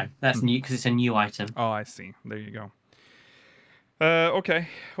 No, that's new because it's a new item. Oh, I see. There you go. Okay,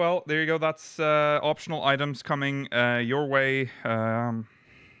 well, there you go. That's optional items coming your way.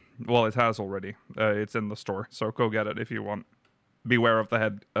 Well, it has already. It's in the store, so go get it if you want. Beware of the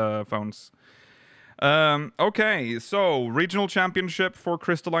headphones. Okay, so regional championship for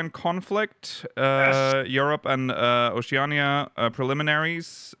Crystalline Conflict. Europe and Oceania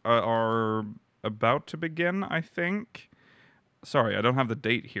preliminaries are about to begin, I think. Sorry, I don't have the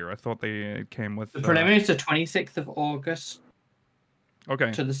date here. I thought they came with... The preliminary is the 26th of August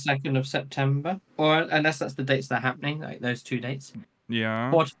Okay, to the 2nd of September. Or unless that's the dates that are happening, like those 2 dates. yeah.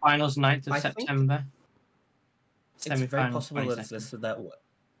 Quarterfinals 9th of I think September. It's very Semi-finals possible that it's 22nd. listed that way.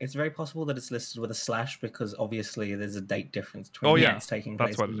 It's very possible that it's listed with a slash because obviously there's a date difference between Oh, when yeah. it's taking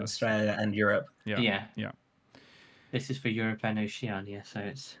That's place what in it is. Australia and Europe. Yeah. This is for Europe and Oceania, so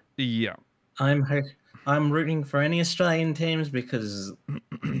it's... Yeah. I'm rooting for any Australian teams because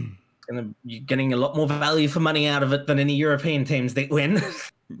you're getting a lot more value for money out of it than any European teams that win.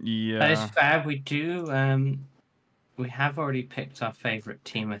 That is Yeah. fair. We do... we have already picked our favourite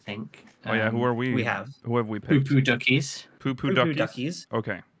team, I think. Oh, yeah. Who are we? we have Who have we Poo picked? Poo Duckies. Poo Poo Poo Duckies? Duckies.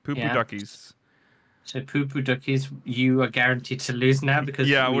 Okay. Poo Poo Yeah. Duckies. So Poo Poo Duckies, you are guaranteed to lose now because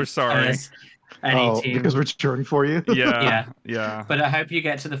Yeah, we're sorry. as Any team. Because we're cheering for you. Yeah. Yeah. Yeah. But I hope you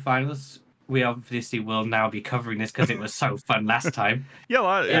get to the finals. We obviously will now be covering this because it was so fun last time. Yeah,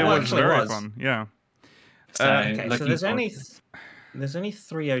 Yeah, it well, was actually very was. fun. Yeah. So, Okay, so looking there's forward only to it. there's only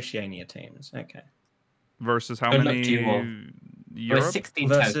 3 Oceania teams. Okay. Versus how Good luck many? to you all. We're Europe? 16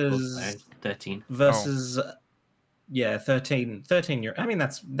 total, versus- so 13. Versus yeah, 13 Europe. I mean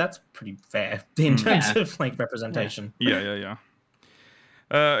that's pretty fair in terms Yeah. of like representation. Yeah.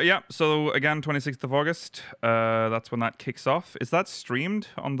 Yeah. So again, 26th of August. That's when that kicks off. Is that streamed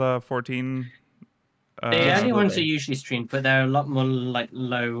on the 14? The early will ones be. are usually streamed, but they're a lot more like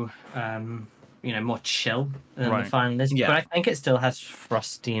low, more chill than Right. the finalists. Yeah. But I think it still has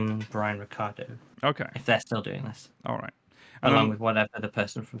Frosty and Brian Ricardo, Okay. if they're still doing this, All right. And along then, with whatever the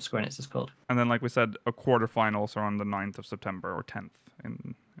person from Square Enix is called. and then, like we said, a quarterfinals are on the 9th of September or 10th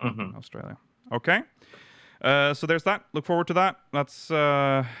in Mhm. Australia. Okay. So there's that. Look forward to that. That's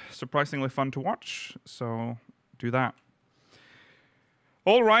surprisingly fun to watch. So do that.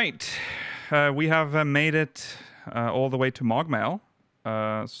 All right. We have made it all the way to Mogmail.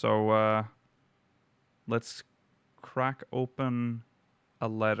 So let's crack open a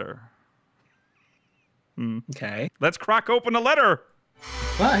letter. Okay. Let's crack open a letter.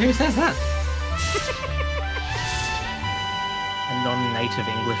 Well, who says that? A non-native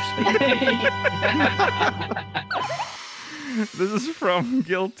English speaker. This is from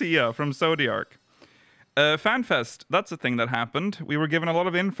Guiltia, from Zodiarc. FanFest, that's a thing that happened. We were given a lot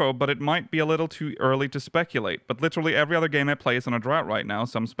of info, but it might be a little too early to speculate. But literally every other game I play is on a drought right now,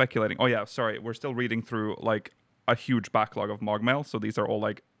 so I'm speculating. Oh yeah, sorry, we're still reading through like a huge backlog of Mogmail, so these are all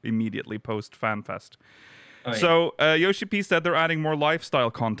like immediately post FanFest. Oh, yeah. So, Yoshi P said they're adding more lifestyle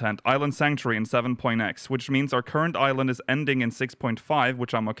content, Island Sanctuary in 7.x, which means our current island is ending in 6.5,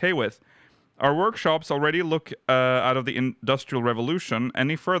 which I'm okay with. Our workshops already look out of the Industrial Revolution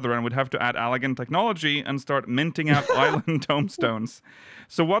any further and would have to add elegant technology and start minting out island tomestones.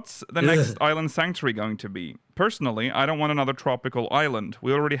 So what's the next Island Sanctuary going to be? Personally, I don't want another tropical island.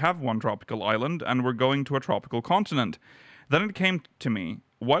 We already have one tropical island, and we're going to a tropical continent. Then it came to me,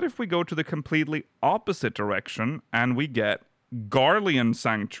 what if we go to the completely opposite direction and we get Garlean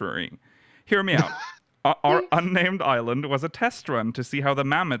Sanctuary. Hear me out. Our unnamed island was a test run to see how the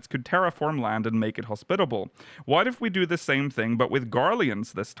mammoths could terraform land and make it hospitable. What if we do the same thing but with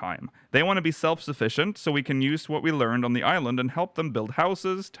Garleans this time? They want to be self-sufficient, so we can use what we learned on the island and help them build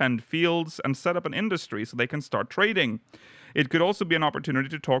houses, tend fields, and set up an industry so they can start trading. It could also be an opportunity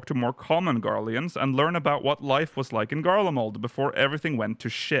to talk to more common Garleans and learn about what life was like in Garlemald before everything went to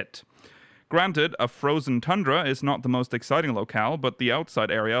shit. Granted, a frozen tundra is not the most exciting locale, but the outside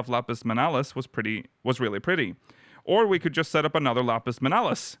area of Lapis Manalis was really pretty. Or we could just set up another Lapis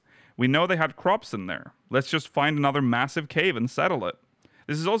Manalis. We know they had crops in there. Let's just find another massive cave and settle it.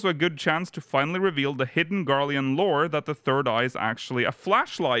 This is also a good chance to finally reveal the hidden Garlean lore that the third eye is actually a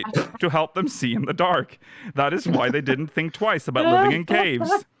flashlight to help them see in the dark. That is why they didn't think twice about living in caves.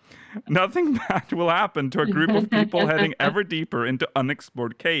 Nothing bad will happen to a group of people heading ever deeper into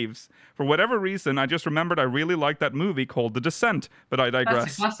unexplored caves. For whatever reason, I just remembered I really liked that movie called The Descent, but I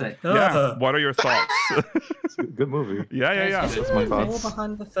digress. That's a classic. Yeah, what are your thoughts? It's a good movie. Yeah. Is That's there my more thoughts.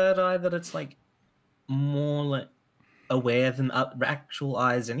 behind the third eye that it's like more like aware than actual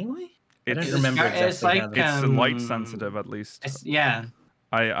eyes anyway? I don't It's- remember it's exactly how like, they- It's light sensitive, at least. Yeah,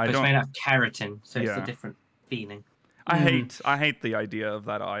 I it's don't. made out of keratin, so it's Yeah. a different feeling. I hate the idea of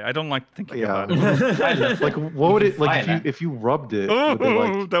that eye. I don't like thinking Yeah. about it. I love Like, what would it like Violet. if you rubbed it? Would they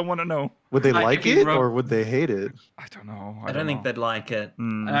like? Don't want to know. Would they Like, like if you it rub- or would they hate it? I don't know. I don't think know. they'd like it.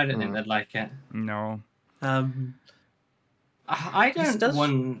 I don't think they'd like it. No. I This don't does-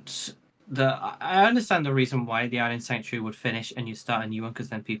 want the. I understand the reason why the Island Sanctuary would finish and you start a new one because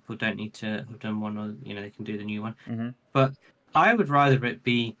then people don't need to have done one, or they can do the new one. Mhm. But I would rather it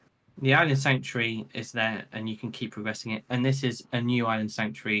be the Island Sanctuary is there and you can keep progressing it, and this is a new Island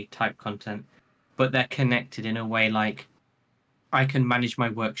Sanctuary type content, but they're connected in a way like I can manage my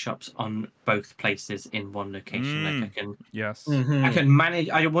workshops on both places in one location. Like I can Yes. Mhm. I can manage.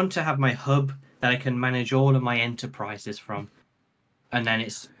 I want to have my hub that I can manage all of my enterprises from, and then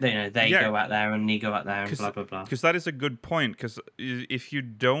it's they Yeah. go out there and you go out there and 'Cause- blah blah blah. Because that is a good point. Because if you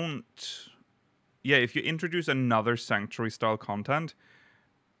don't, if you introduce another sanctuary style content,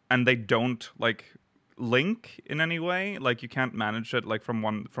 and they don't like link in any way, like you can't manage it like from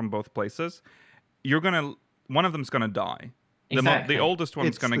both places, one of them's gonna die. Exactly. The oldest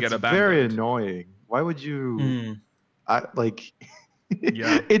one's gonna get it's abandoned. very annoying. Why would you? Hmm. I like.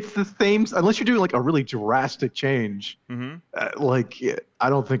 Yeah. It's the same unless you're doing like a really drastic change. Mm-hmm. I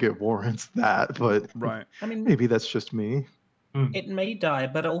don't think it warrants that, but Right. I mean, maybe that's just me. it may die,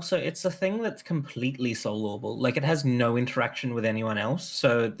 but also it's a thing that's completely soloable. Like it has no interaction with anyone else.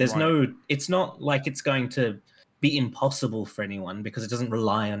 So there's Right. no. It's not like it's going to be impossible for anyone because it doesn't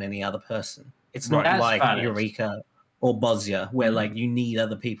rely on any other person. It's not Right. That's like valid. Eureka or Bosnia where like you need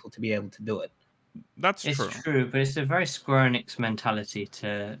other people to be able to do it. That's It's true. true, but it's a very Square Enix mentality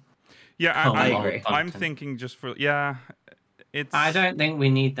to. Yeah, I I'm, agree. I'm Content. thinking just for it's. I don't think we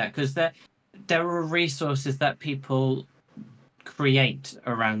need that because there are resources that people create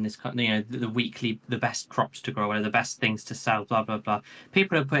around this. The weekly, the best crops to grow, or the best things to sell, blah blah blah.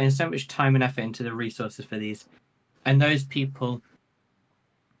 People are putting so much time and effort into the resources for these, and those people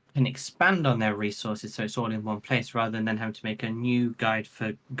can expand on their resources so it's all in one place rather than having to make a new guide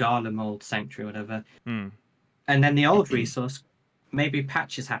for Garlemald Sanctuary or whatever. Hmm. And then the old resource, maybe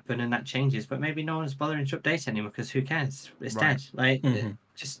patches happen and that changes, but maybe no one's bothering to update it anymore because who cares? It's Right. dead. Like, Mhm.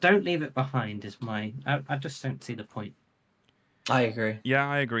 just don't leave it behind. I just don't see the point. I agree. Yeah,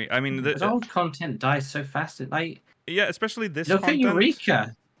 I agree. I mean, Because old content dies so fast. yeah, especially this. Look content. at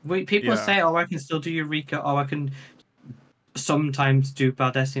Eureka. People Yeah. say, "Oh, I can still do Eureka. Oh, I can sometimes do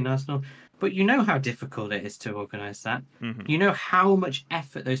Baldessian Arsenal." But you know how difficult it is to organize that. Mhm. You know how much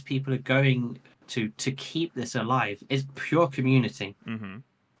effort those people are going to keep this alive. It's pure community. Mm-hmm.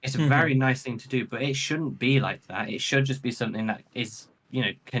 It's a very nice thing to do, but it shouldn't be like that. It should just be something that is,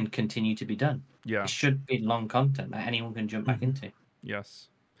 can continue to be done. Yeah. It should be long content that anyone can jump back into. Yes.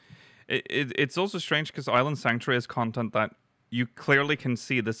 It's also strange because Island Sanctuary is content that you clearly can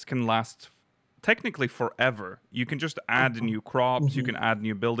see this can last technically forever. You can just add new crops, you can add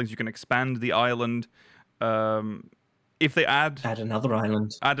new buildings, you can expand the island. If they add Another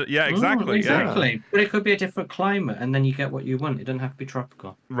island. yeah, exactly. Exactly. But it could be a different climate, and then you get what you want. It doesn't have to be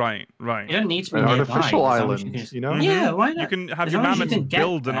tropical. Yeah. Right. You don't need to be An nearby, artificial as long as island, can just- you know? Mhm. Yeah, why You not? can have As your long as you mammoths can get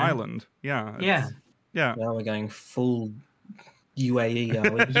build an there. island. Yeah. Yeah. Yeah. Now we're going full UAE,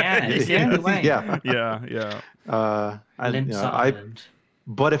 are we? Yeah, it's the only way. Yeah. Yeah. Yeah. I, Limps I Island.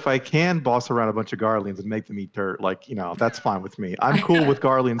 But if I can boss around a bunch of Garleans and make them eat dirt, like, that's fine with me. I'm cool with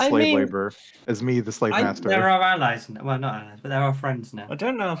Garlean I slave mean, labor as me, the slave I- master. There are allies, well, not allies, but there are friends now. I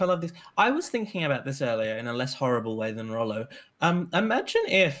don't know if I love this. I was thinking about this earlier in a less horrible way than Rollo. Imagine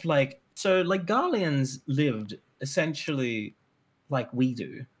if Garleans lived essentially like we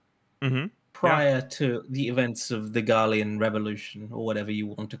do Mm-hmm. prior to the events of the Garlean Revolution, or whatever you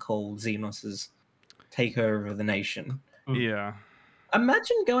want to call Xenos's takeover of the nation. Yeah.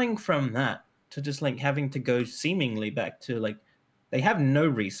 Imagine going from that to just like having to go seemingly back to like they have no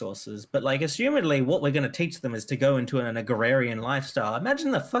resources, but like assumedly what we're going to teach them is to go into an agrarian lifestyle.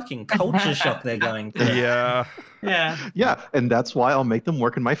 Imagine the fucking culture shock they're going through. Yeah. Yeah. Yeah, and that's why I'll make them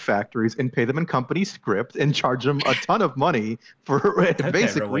work in my factories and pay them in company script and charge them a ton of money for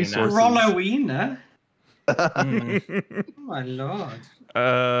basic Rowena. resources. Rollowina? Mm. Oh my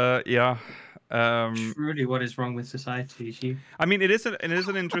lord. Yeah. Truly, what is wrong with society? I mean, it is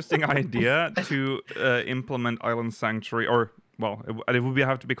an interesting idea to implement Island Sanctuary, or well, it would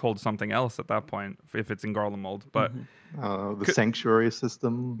have to be called something else at that point if it's in Garlemald. But The sanctuary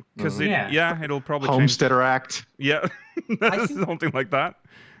system. because Yeah. it'll probably change. Homesteader Act. Yeah, I think- something like that.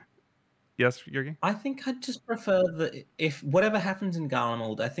 Yes, Jurgi? I think I'd just prefer that if whatever happens in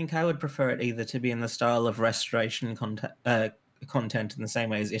Garlemald, I think I would prefer it either to be in the style of restoration content in the same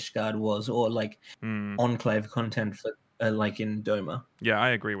way as Ishgard was, or like Enclave content for like in Doma. Yeah, I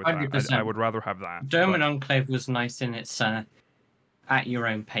agree with that. I 100%. would rather have that. Dome and but- Enclave was nice in its at your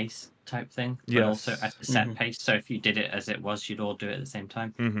own pace type thing, but Yes. also at a set Mhm. pace. So if you did it as it was, you'd all do it at the same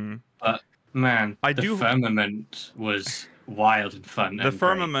time. Mhm. But man, I the do- firmament was wild and fun. The and great,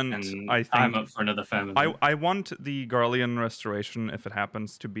 firmament, and I I'm think- up for another firmament. I want the Garlean restoration, if it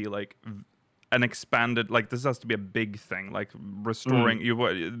happens, to be like an expanded, like this has to be a big thing, like restoring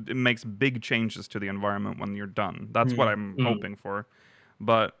it makes big changes to the environment when you're done. That's what I'm hoping for.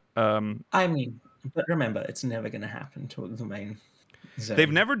 But I mean, but remember, it's never going to happen to the main zone.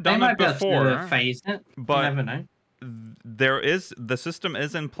 they've never They done might it be able to before. phase it. but- you never know. The system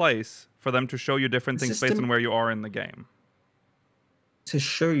is in place for them to show you different The things based system- on where you are in the game. to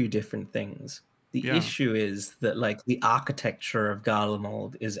show you different things. The Yeah. issue is that like the architecture of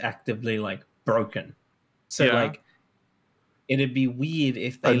Garlemald is actively like broken. So Yeah. like it'd be weird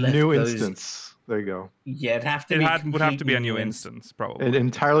if they A left new those. instance. There you go. Yeah, it'd have to It be would have to be a new completely instance, probably. An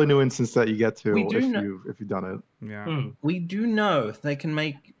entirely new instance that you get to We do if know- you've done it. Yeah. Hmm. We do know they can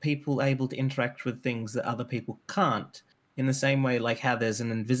make people able to interact with things that other people can't. In the same way, like how there's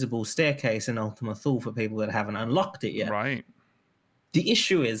an invisible staircase in Ultima Thule for people that haven't unlocked it yet. Right. The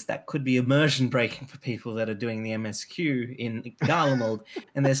issue is that could be immersion breaking for people that are doing the MSQ in Garlemald,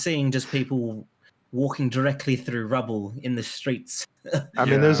 and they're seeing just people walking directly through rubble in the streets. I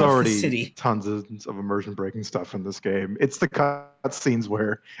mean, there's Yeah. Of the already city. tons of immersion breaking stuff in this game. It's the cutscenes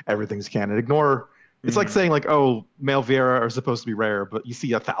where everything's canon. Ignore. It's like saying like, oh, male Viera are supposed to be rare, but you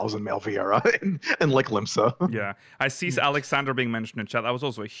see 1,000 male Viera in like Limsa. Yeah. I see Alexander being mentioned in chat. That was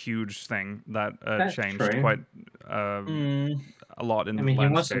also a huge thing that That's changed true. quite Mm, a lot in I mean, the he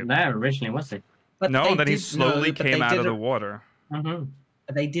landscape. wasn't there originally, was he? but No, they then he did- slowly no, but came they out did of the a- water. Mm-hmm.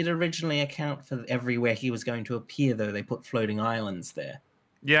 They did originally account for everywhere he was going to appear, though. They put floating islands there.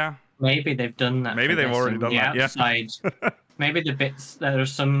 Yeah. Maybe they've done that. Maybe for they've this already and done the that, yeah. outside. Maybe there are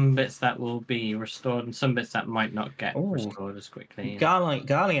some bits that will be restored, and some bits that might not get Ooh. restored as quickly.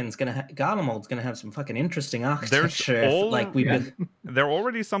 Garlemald's gonna have some fucking interesting architecture. Like we've been. There are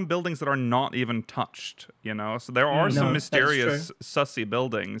already some buildings that are not even touched, you know. So there are some No, that's mysterious, sussy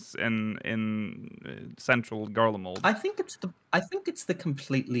buildings in central Garlemald. I think it's the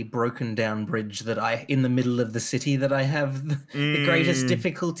completely broken down bridge that in the middle of the city that I have the greatest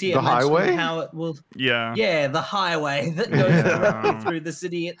difficulty. The imagining highway? How it will. Yeah. Yeah, the highway that goes directly through the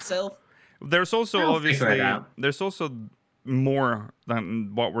city itself. There's also I'll figure it obviously out. there's also more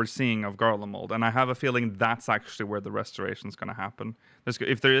than what we're seeing of Garlemald, and I have a feeling that's actually where the restoration is going to happen.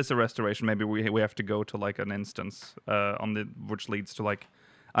 If there is a restoration, maybe we have to go to like an instance which leads to like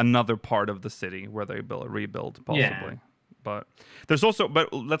another part of the city where they rebuild possibly. Yeah. But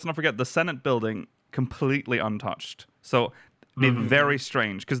let's not forget the Senate building completely untouched. So it'd be very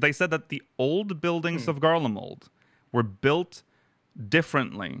strange because they said that the old buildings of Garlemald were built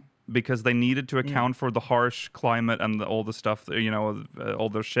differently because they needed to account for the harsh climate and all the stuff, all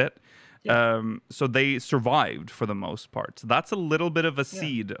their shit. So they survived for the most part. So that's a little bit of a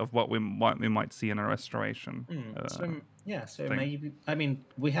seed of what we might see in a restoration. So thing. maybe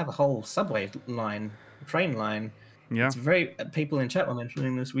we have a whole subway line, train line. Yeah. It's very people in chat were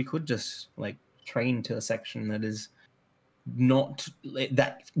mentioning this. We could just like train to a section that is not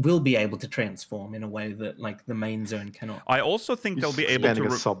that will be able to transform in a way that like the main zone cannot. I also think they'll be able Expanding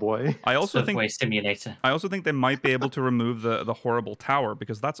to. a subway. I also Subway think. simulator. I also think they might be able to remove the horrible tower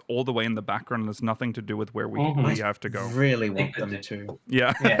because that's all the way in the background and has nothing to do with where we have to go. Really want could them do. to.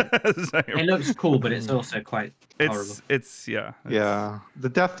 Yeah. Yeah. Same. It looks cool, but it's also quite horrible. It's yeah. Yeah, the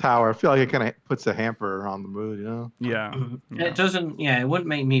Death Tower. I feel like it kind of puts a hamper on the mood. You know. Yeah. Yeah. It doesn't. Yeah, it wouldn't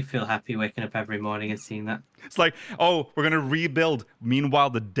make me feel happy waking up every morning and seeing that. It's like, oh, we're gonna rebuild. Meanwhile,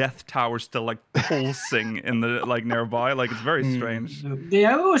 the Death Tower's still like pulsing in the like nearby. Like it's very strange. The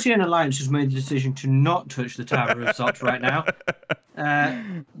Ocean Alliance has made the decision to not touch the Tower of Zot right now.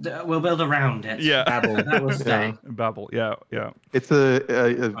 We'll build around it. Yeah. Babel. That will stay. Babel. Yeah. Yeah. It's a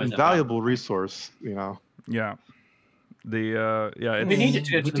it valuable resource. You know. Yeah. The yeah. It's, We need it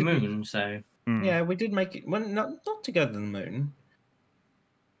to go We to the didn't- moon, so Yeah, we did make it. Well, not to go to the moon.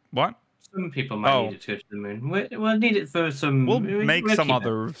 what? some people might Oh. need it to go to the moon. We'll need it for some. We'll make we'll some keep it.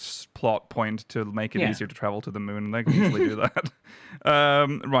 other plot point to make it Yeah. easier to travel to the moon. They can easily do that.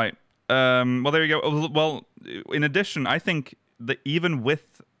 Right. Well, there you go. Well, in addition, I think that even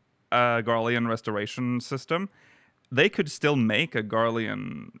with a Garlean restoration system, they could still make a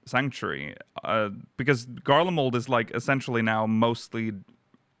Garlean sanctuary because Garlemald is like essentially now mostly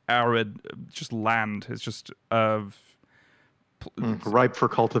arid, just land. It's just Ripe for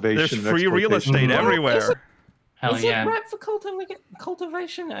cultivation. there's and free real exploitation. estate Well, everywhere. is it- Hell Is yeah. it right for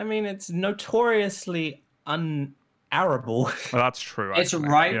cultivation? I mean, it's notoriously unarable. Well, that's true. It's actually.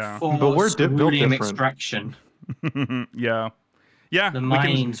 ripe Yeah. for But we're built ceruleum different. extraction. Yeah. Yeah. The we can-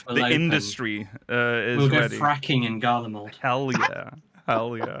 mines will the open. industry is We'll go ready. fracking in Garlemald. Hell yeah.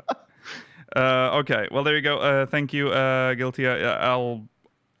 Hell yeah. Okay. Well, there you go. Thank you, Guilty.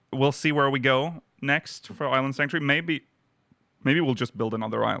 We'll see where we go next for Island Sanctuary. Maybe we'll just build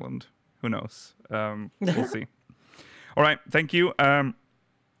another island. Who knows? We'll see. All right. Thank you. I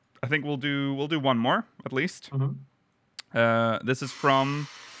think we'll do one more at least. This is from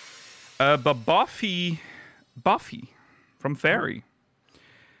Buffy from Fairy.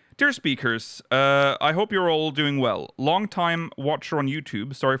 Dear speakers, I hope you're all doing well. Long time watcher on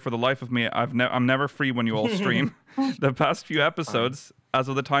YouTube. Sorry for the life of me. I'm never free when you all stream. The past few episodes, as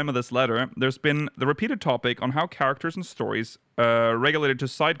of the time of this letter, there's been the repeated topic on how characters and stories regulated to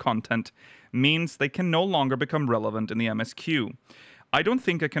side content means they can no longer become relevant in the MSQ. I don't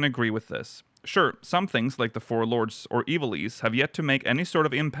think I can agree with this. Sure, some things like the Four Lords or Evilies have yet to make any sort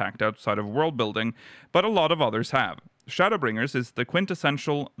of impact outside of world building, but a lot of others have. Shadowbringers is the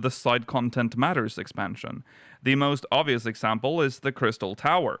quintessential The Side Content Matters expansion. The most obvious example is the Crystal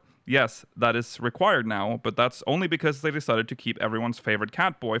Tower. Yes, that is required now, but that's only because they decided to keep everyone's favorite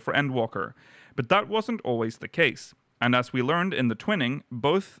Catboy for Endwalker. But that wasn't always the case. And as we learned in the twinning,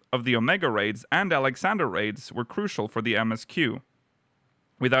 both of the Omega raids and Alexander raids were crucial for the MSQ.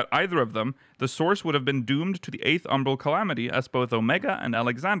 Without either of them, the Source would have been doomed to the 8th Umbral Calamity, as both Omega and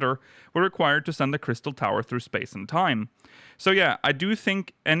Alexander were required to send the Crystal Tower through space and time. So yeah, I do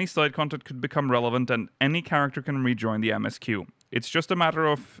think any side content could become relevant and any character can rejoin the MSQ. It's just a matter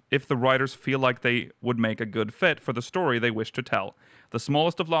of if the writers feel like they would make a good fit for the story they wish to tell. The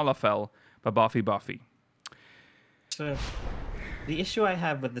smallest of Lalafell, Buffy. So, the issue I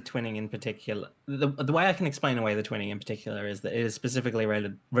have with the twinning in particular, the way I can explain away the twinning in particular is that it is specifically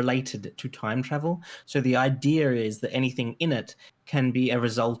related to time travel. So the idea is that anything in it can be a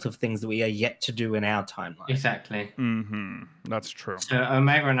result of things that we are yet to do in our timeline. Exactly. Mm-hmm. That's true. So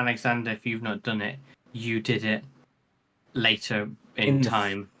Omega and Alexander, if you've not done it, you did it later in In the-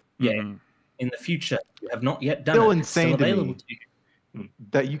 time. Yeah. Mhm. In the future, you have not yet done Still it. It's still insane to me. available to you.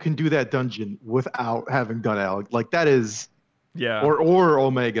 That you can do that dungeon without having done it. Like that is, Yeah. or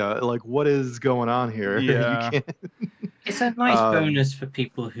Omega. Like what is going on here? You Yeah. can't- It's a nice Um, bonus for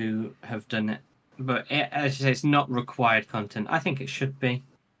people who have done it, but as you say, it's not required content. I think it should be.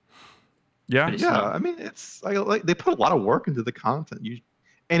 Yeah. But it's yeah, not. I mean, like they put a lot of work into the content.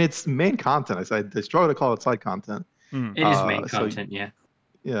 And it's main content. I struggle to call it side content. Mm. It is main so- content, yeah.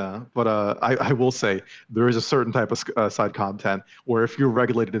 Yeah, but I will say there is a certain type of side content where if you're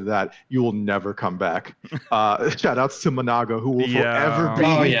regulated to that, you will never come back. Shout outs to Monago, who will Yeah. forever be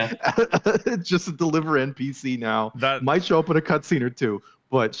Oh, yeah. just a deliver NPC now. That. Might show up in a cutscene or two,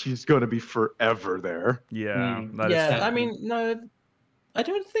 but she's going to be forever there. Yeah. Mm. That is Yeah, true. I mean, no, I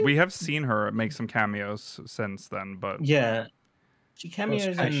don't think. We have seen her make some cameos since then, but Yeah, she cameos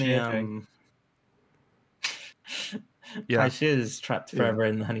in the Kaishir yeah, Kaishir is trapped forever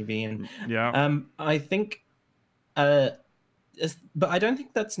in the honeybee Inn. yeah, I think, but I don't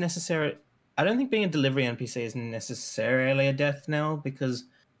think that's necessary. I don't think being a delivery NPC is necessarily a death knell because,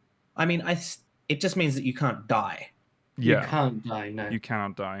 I mean, it just means that you can't die. Yeah, You can't die, no. you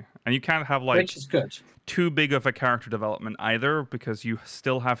cannot die, and you can't have like Which is good. too big of a character development either, because you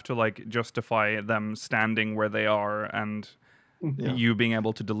still have to like justify them standing where they are and Yeah. you being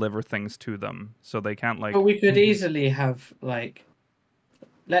able to deliver things to them, so they can't like. But we could easily have like,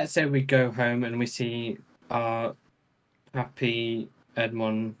 let's say we go home and we see our happy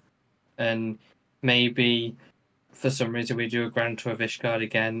Edmond, and maybe for some reason we do a grand tour of Ishgard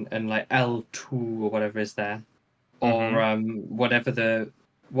again, and like L2 or whatever is there, or whatever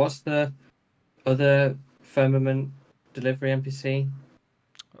what's the other firmament delivery NPC?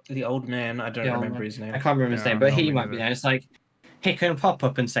 The old man, I don't The old remember man. his name. I can't remember his Yeah, name, but no, he me might be neither. there. It's like he can pop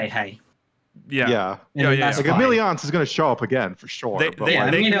up and say, "Hey." Yeah, Yeah. yeah, yeah. That's Like yeah. fine. Emiliance is going to show up again for sure. They- but they- like,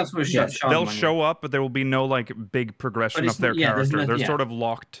 I they mean, can- else will yeah, They'll show up, but there will be no like big progression it's- of their yeah, there's character. no- They're yeah. sort of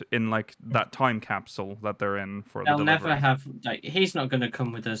locked in like that time capsule that they're in for They'll the delivery. never have like he's not going to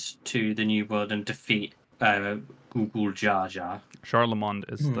come with us to the new world and defeat Google Jar Jar.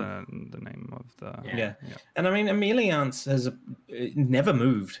 Charlemont is Hmm. the name of the. Yeah. And I mean, Emiliance has never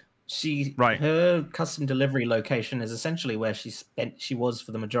moved. Right. Her custom delivery location is essentially where she was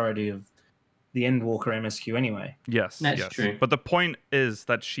for the majority of the Endwalker MSQ anyway. Yes, That's yes. true. But the point is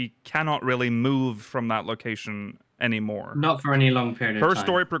that she cannot really move from that location anymore. Not for any long period of Her time.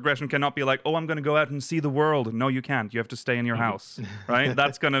 story progression cannot be like, oh, I'm going to go out and see the world. No, you can't. You have to stay in your house, right?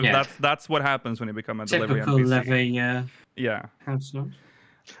 That's gonna. Yeah. That's what happens when you become a delivery Typical NPC. Levy Yeah, house.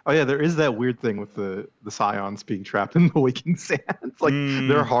 oh yeah, there is that weird thing with the Scions being trapped in the Waking Sands. Like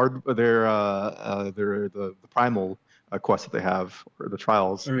they're hard. They're the primal quest that they have, or the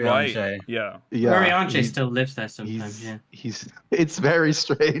trials. right. Urianger. Yeah, Yeah, Orianche he- still lives there sometimes. he's, Yeah, he's it's very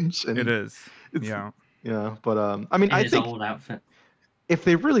strange. And it is. It's, Yeah, yeah, but I mean, in I his think old outfit. if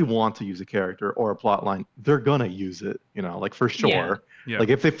they really want to use a character or a plot line, they're gonna use it. You know, like for sure. Yeah. yeah. Like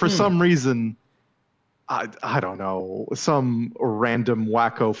if they for some reason, I don't know, some random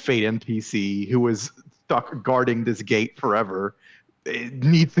wacko fate NPC who was stuck guarding this gate forever, it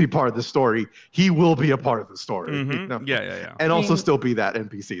needs to be part of the story. He will be a part of the story. Mhm. you know? Yeah, yeah, yeah, And also mean- still be that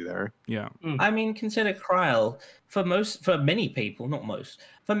NPC there. yeah. I mean, consider Kryl. For many people, not most,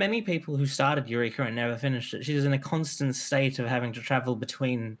 for many people who started Eureka and never finished it, she's in a constant state of having to travel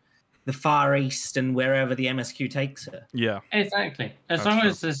between the Far East and wherever the MSQ takes her. Yeah, Exactly. That's As long true.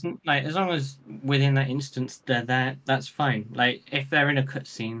 as there's like, as long as within that instance they're there, that's fine. Like if they're in a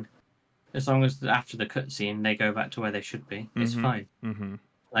cutscene, as long as after the cutscene they go back to where they should be, it's Mhm. fine. Mm-hmm.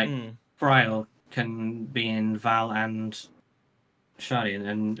 Like Mm. Bryle can be in Val and Shadi,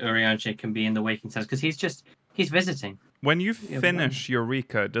 and Urianche can be in the Waking Sands because he's visiting. When you Yeah, finish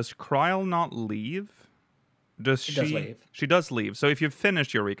Eureka, does Kryl not leave? Does She she? does leave. She does leave. So if you've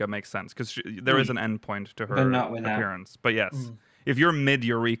finished Eureka, makes sense because there is an end point to her But not without. appearance. But yes, Mm. if you're mid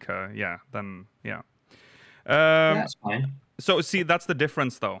Eureka, yeah, then yeah. That's fine. So see, that's the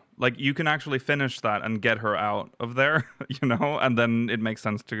difference, though. Like you can actually finish that and get her out of there, you know, and then it makes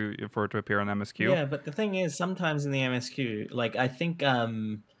sense for her to appear on MSQ. Yeah, but the thing is, sometimes in the MSQ, like I think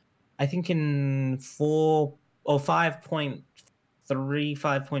in 4 or 5.3,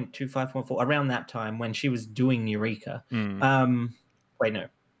 5.2, 5.4, around that time when she was doing Eureka. Mm. Wait,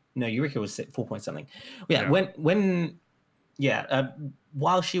 no, Eureka was 4 point something. Yeah, Yeah.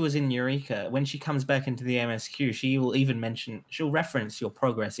 while she was in Eureka, when she comes back into the MSQ, she'll reference your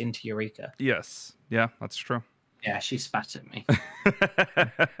progress into Eureka. Yes. Yeah, that's true. Yeah, she spat at me.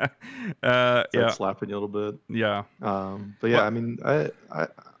 Start Yeah. slapping you a little bit. Yeah. But yeah, I mean, I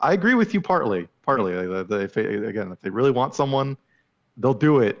agree with you partly. Like, if they really want someone, they'll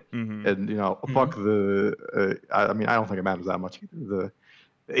do it. Hmm. And you know, fuck the. I mean, I don't think it matters that much either.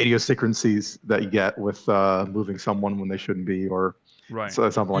 The idiosyncrasies that you get with moving someone when they shouldn't be, or Right.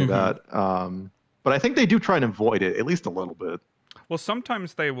 something like that. But I think they do try and avoid it at least a little bit. Well,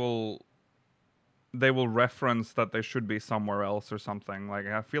 sometimes they will reference that they should be somewhere else or something. Like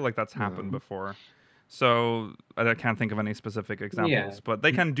I feel like that's happened before. So I can't think of any specific examples, but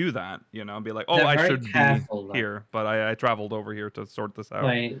they can do that, you know, be like, "Oh, They're I very should careful, be though. here, but I traveled over here to sort this out."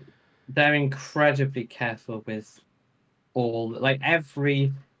 Like they're incredibly careful with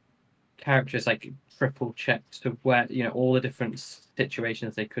every character is like triple checked to where, you know, all the different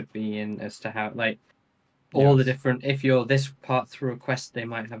situations they could be in as to how, like, all the Yes. different, if you're this part through a quest they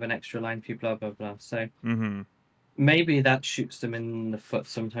might have an extra line for you, blah blah blah. So Mm-hmm. maybe that shoots them in the foot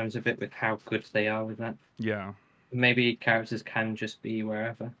sometimes a bit with how good they are with that. Yeah. Maybe characters can just be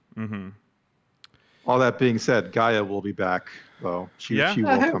wherever. Mm-hmm. All that being said, Gaia will be back, though. She Yeah? she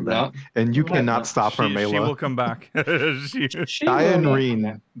I will hope come back, not. and you I hope cannot not. stop her, She Mela. will come back. She- She Gaia will and not.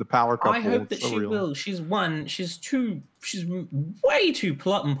 Reen, the power couple. I hope that it's so she real. will. She's one. She's way too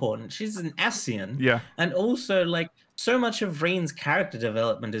plot important. She's an Ascian. yeah. And also, like, so much of Reen's character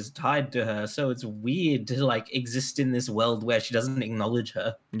development is tied to her, so it's weird to like exist in this world where she doesn't acknowledge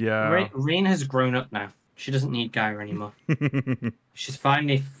her. Yeah. Reen has grown up now. She doesn't need Gaia anymore. She's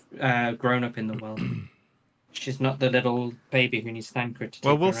finally grown up in the world. She's not the little baby who needs Thancred to take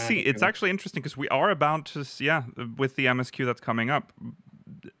Well, we'll her around see. It's everywhere. actually interesting because we are about to, with the MSQ that's coming up,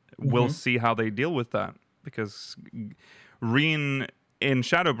 we'll Mhm. see how they deal with that. Because Reen in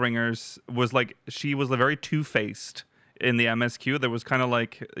Shadowbringers was like, she was very two-faced in the MSQ. There was kind of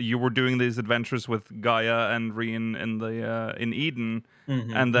like, you were doing these adventures with Gaia and Reen in Eden,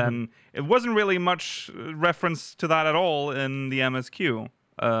 Mhm, and then it wasn't really much reference to that at all in the MSQ.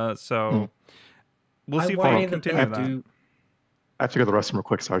 So we'll see if worry they that continue they'll that. do. I have to go to the restroom real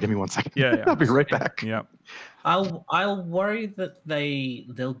quick. Sorry, give me 1 second. Yeah. I'll be right back. Yeah. I'll worry that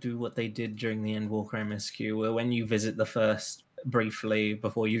they'll do what they did during the Endwalker MSQ, where when you visit the first briefly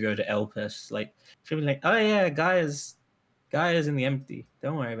before you go to Elpis, like she'll be like, "Oh yeah, Gaia's in the empty.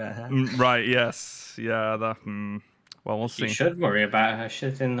 Don't worry about her." Right. Yes. Yeah. Well, we'll You see. should worry about her.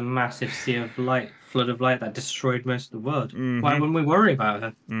 She's in the massive sea of light, flood of light that destroyed most of the world. Why wouldn't we worry about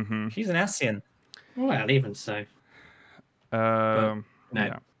her? Mm-hmm. She's an Ascian. Well, even so. No.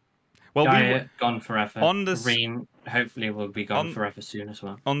 Yeah. Well, Gaia gone forever. on this- Reen hopefully will be gone on- forever soon as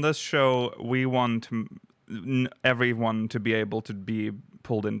well. on this show, we want everyone to be able to be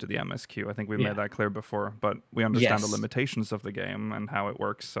pulled into the MSQ. I think we Yeah. made that clear before, but we understand the Yes. limitations of the game and how it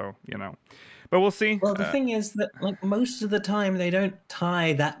works. So but we'll see. Well, the thing is that, like, most of the time they don't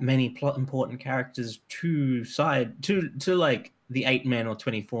tie that many plot important characters to like the 8-man or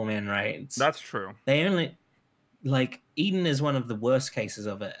 24-man raids. That's true. They only, like, Eden is one of the worst cases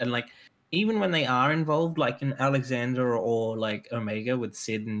of it, and like even when they are involved, like in Alexander or like Omega with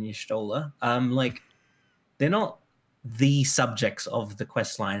Sid and Y'shtola, like they're not the subjects of the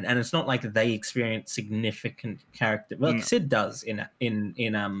quest line, and it's not like they experience significant character. Well, No. Sid does in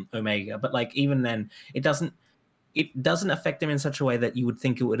Omega, but like even then, it doesn't affect him in such a way that you would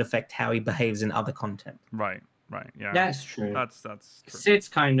think it would affect how he behaves in other content. Right. Yeah. That's true. That's true. Sid's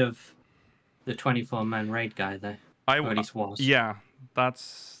kind of the 24-man raid guy, though. Or at least was. Yeah,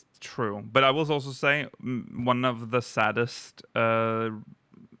 that's true. But I will also say one of the saddest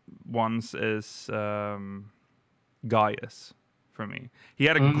ones is Gaius for me. He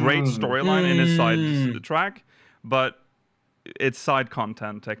had a great storyline in his side track, but it's side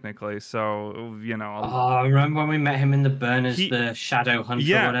content technically. So Oh, remember when we met him in the burners, He- the Shadow Hunter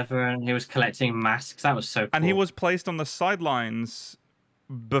Yeah. or whatever, and he was collecting masks? That was so cool. and he was placed on the sidelines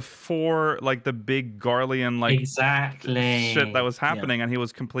before like the big Garlean like exactly shit that was happening, and he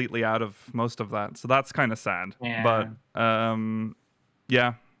was completely out of most of that. So that's kind of sad. Yeah. But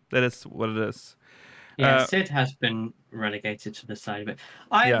yeah, that is what it is. Yeah, Sid has been relegated to the side, but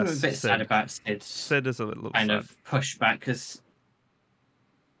I'm Yes, a bit sad Sid. about Sid's Sid is a little kind sad. of pushback, because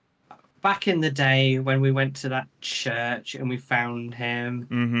back in the day when we went to that church and we found him,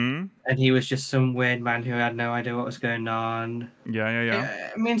 Mm-hmm. and he was just some weird man who had no idea what was going on.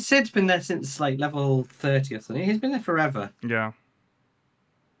 Yeah. I mean, Sid's been there since like level 30 or something. He's been there forever. Yeah.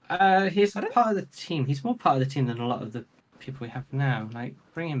 He's part of the team. He's more part of the team than a lot of the people we have now. Like,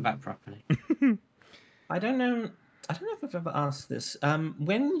 bring him back properly. I don't know if I've ever asked this.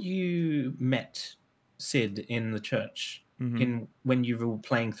 When you met Sid in the church, Mhm. when you were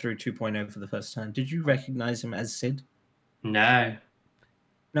playing through 2.0 for the first time, did you recognize him as Sid? No.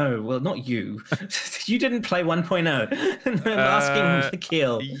 No, well, not you. You didn't play 1.0. I'm asking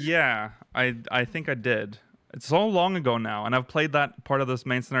Nikhil. Yeah, I think I did. It's so long ago now, and I've played that part of this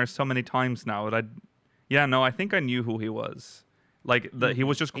main scenario so many times now that I think I knew who he was. Like he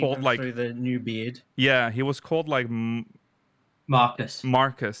was just called Even like through the new beard. yeah, he was called like Marcus.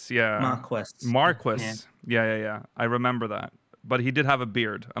 Marcus. Yeah, Marquess. Marquis. Yeah. I remember that, but he did have a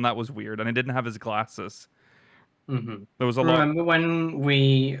beard, and that was weird, and he didn't have his glasses. Mm-hmm. There was a lot. Remember when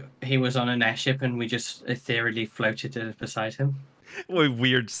he was on an airship and we just ethereally floated beside him?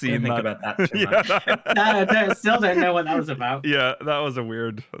 Weird Don't scene. think that. about that too much. Yeah. No, still don't know what that was about. Yeah, that was a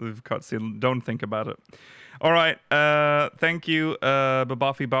weird cutscene. Don't think about it. All right. Thank you,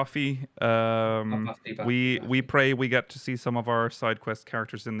 Buffy. Buffy. We pray we get to see some of our side quest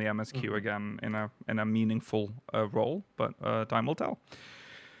characters in the MSQ again in a meaningful role, but time will tell.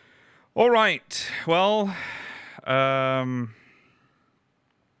 All right. Well,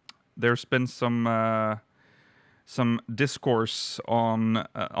 there's been some some discourse on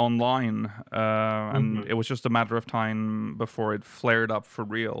online, and it was just a matter of time before it flared up for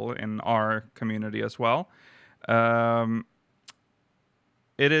real in our community as well.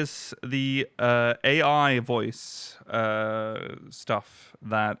 It is the AI voice stuff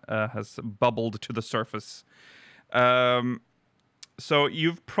that has bubbled to the surface. So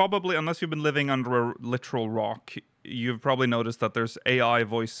you've probably, unless you've been living under a literal rock, you've probably noticed that there's AI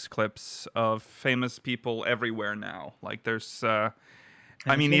voice clips of famous people everywhere now. Like there's, I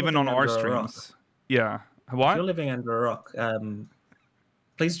mean, even on our streams. Yeah. If What? you're living under a rock,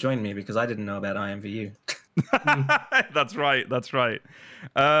 please join me because I didn't know about IMVU. That's right. That's right.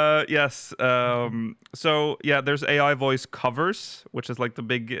 Yes. So yeah, there's AI voice covers, which is like the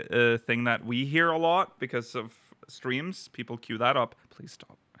big thing that we hear a lot because of streams. People queue that up. Please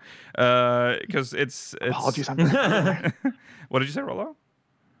stop. Because it's Apologies, I'm back. What did you say, Rollo?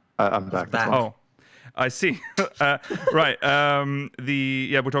 I'm back. Back. Oh, I see. Right.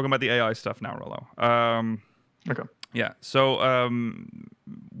 We're talking about the AI stuff now, Rollo. Okay. Yeah. So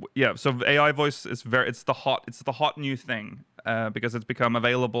so AI voice is it's the hot new thing because it's become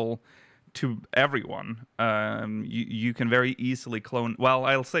available to everyone. You can very easily clone. Well,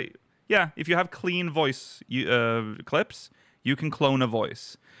 I'll say, yeah, if you have clean voice clips, you can clone a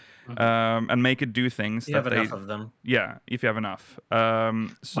voice and make it do things. You have enough of them. Yeah, if you have enough.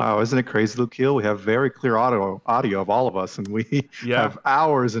 Wow, isn't it crazy, Luke? We have very clear audio of all of us, and we have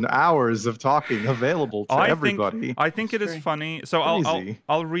hours and hours of talking available to everybody. I think it is funny. So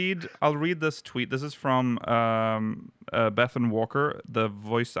I'll read this tweet. This is from Bethan Walker, the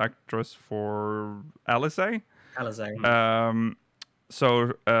voice actress for Alisaie.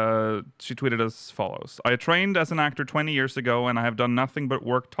 So she tweeted as follows. I trained as an actor 20 years ago, and I have done nothing but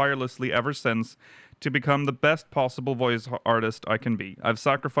work tirelessly ever since to become the best possible voice artist I can be. I've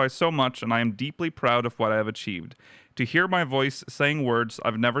sacrificed so much, and I am deeply proud of what I have achieved. To hear my voice saying words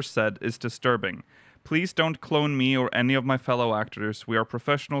I've never said is disturbing. Please don't clone me or any of my fellow actors. We are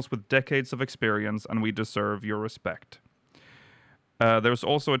professionals with decades of experience, and we deserve your respect. There's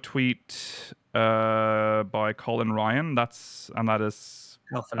also a tweet by Colin Ryan. That is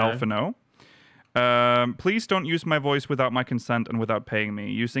Alphino. Please don't use my voice without my consent and without paying me.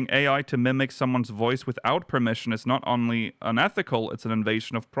 Using AI to mimic someone's voice without permission is not only unethical, it's an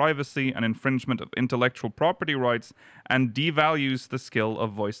invasion of privacy and infringement of intellectual property rights and devalues the skill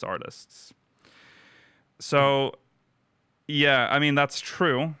of voice artists. So, yeah, I mean, that's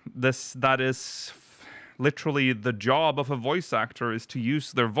true. That is literally the job of a voice actor is to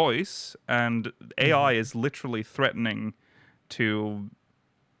use their voice, and AI is literally threatening to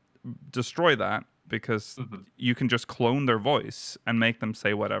destroy that because you can just clone their voice and make them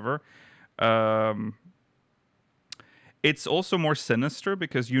say whatever. It's also more sinister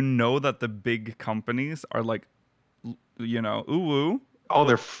because you know that the big companies are like, ooh. Oh,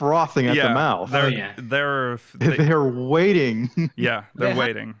 they're frothing at the mouth. They're waiting. Yeah, they're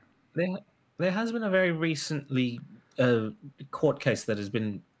waiting. There has been a very recently court case that has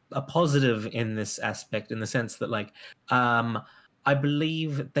been a positive in this aspect, in the sense that, like, I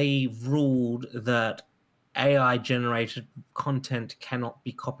believe they ruled that AI-generated content cannot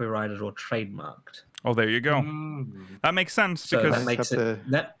be copyrighted or trademarked. Oh, there you go. That makes sense because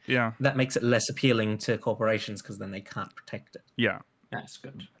that makes it less appealing to corporations because then they can't protect it. Yeah. That's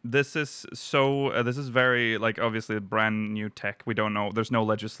good. This is very, like, obviously brand new tech. We don't know. There's no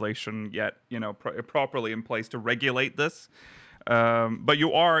legislation yet, properly in place to regulate this. But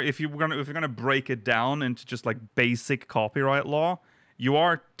you are, if you're gonna break it down into just like basic copyright law, you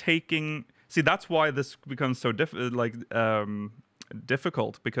are taking. See, that's why this becomes so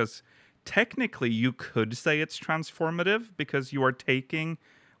difficult, because technically you could say it's transformative because you are taking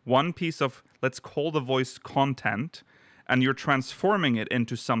one piece of, let's call the voice content, and you're transforming it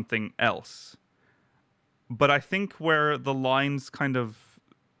into something else. But I think where the lines kind of...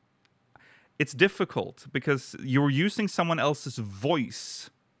 It's difficult because you're using someone else's voice.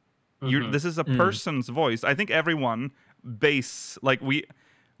 This is a person's voice. I think everyone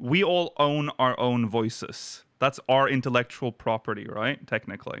we all own our own voices. That's our intellectual property, right?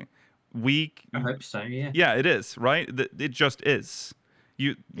 Technically. I hope so, yeah. Yeah, it is, right? It just is.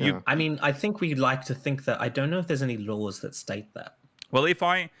 I mean, I think we'd like to think that. I don't know if there's any laws that state that. Well,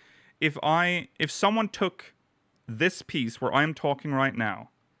 if someone took this piece where I'm talking right now,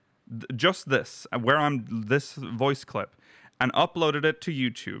 just this, this voice clip, and uploaded it to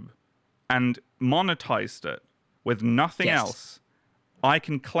YouTube and monetized it with nothing else, I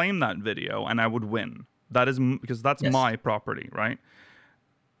can claim that video and I would win. That is because that's my property, right?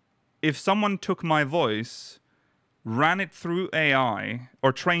 If someone took my voice, ran it through AI,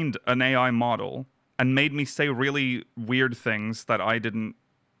 or trained an AI model, and made me say really weird things that I didn't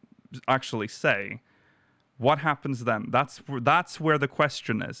actually say, what happens then? That's where the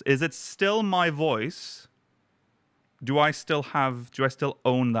question is. Is it still my voice? Do I still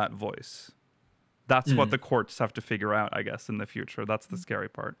own that voice? That's what the courts have to figure out, I guess, in the future. That's the scary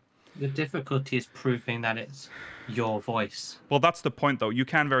part. The difficulty is proving that it's your voice. Well, that's the point, though. You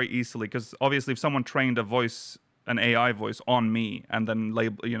can very easily, because obviously if someone trained an AI voice on me, and then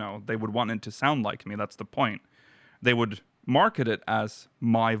they would want it to sound like me, that's the point. They would market it as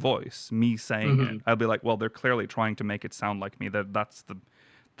my voice, me saying it. I'd be like, well, they're clearly trying to make it sound like me. But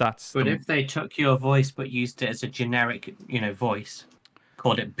if they took your voice but used it as a generic, voice,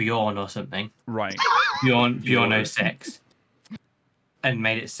 called it Bjorn or something, right? Bjorn 06, and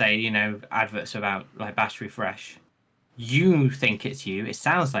made it say, adverts about like Bash Refresh. You think it's you. It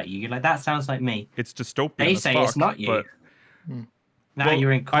sounds like you. You're like, that sounds like me. It's dystopian. They say it's not you. Now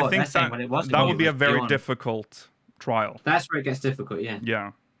you're in court. I think saying, well, it wasn't that you, would be a very Bjorn. difficult trial. That's where it gets difficult. Yeah.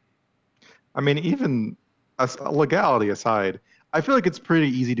 Yeah. I mean, even legality aside, I feel like it's pretty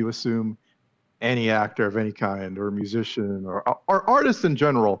easy to assume any actor of any kind, or musician, or artist in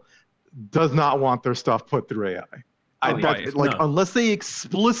general, does not want their stuff put through AI. Unless they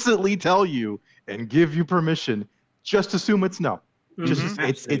explicitly tell you and give you permission, just assume it's no.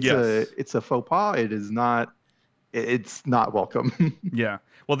 It's a faux pas. It is not. It's not welcome. Yeah.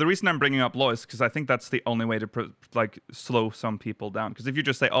 Well, the reason I'm bringing up law is because I think that's the only way to slow some people down. Because if you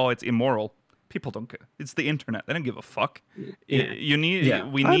just say, "Oh, it's immoral," people don't care. It's the internet. They don't give a fuck. We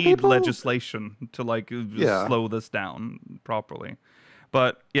need legislation to slow this down properly.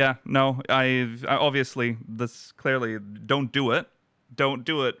 But yeah, no, I obviously this clearly don't do it. Don't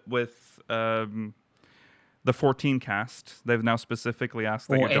do it with the 14 cast. They've now specifically asked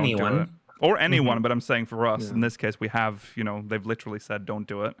that you don't do it. Or anyone, but I'm saying for us, in this case, we have, they've literally said don't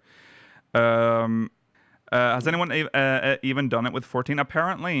do it. Has anyone even done it with 14?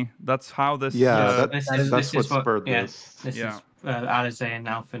 Apparently, that's how this... Yeah, that's what spurred this. This is Alize and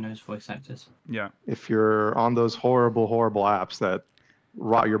Alphina's voice actors. Yeah. If you're on those horrible, horrible apps that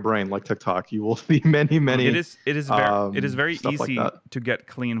rot your brain like TikTok, you will see many. It is very easy like to get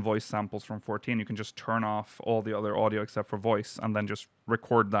clean voice samples from 14. You can just turn off all the other audio except for voice, and then just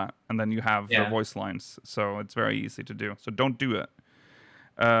record that, and then you have the voice lines. So it's very easy to do. So don't do it.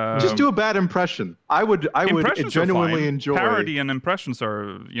 Just do a bad impression. I would genuinely enjoy. Parody and impressions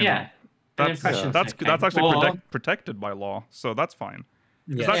are that's actually protected by law, so that's fine.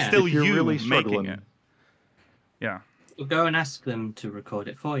 That's still you really making it. Yeah. Go and ask them to record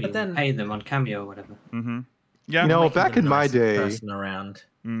it for you. But then pay them on Cameo or whatever. Mm-hmm. Yeah. Back in my day, around.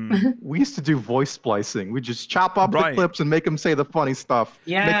 We used to do voice splicing. We just chop up the clips and make them say the funny stuff.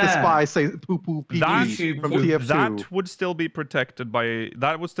 Yeah. Make the spy say poo poo pee pee from TF2. That would still be protected by.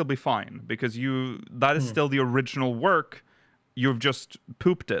 That would still be fine because that is still the original work. You've just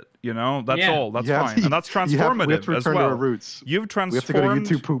pooped it, That's all. That's fine, and that's transformative we have to return as well. To our roots. You've transformed. We have to go to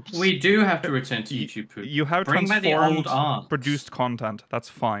YouTube poops. We do have to return to YouTube poops. You have Bring transformed back the old art. Produced content. That's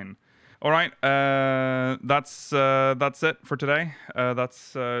fine. All right, that's it for today.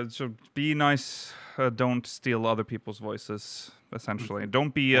 So be nice. Don't steal other people's voices. Essentially,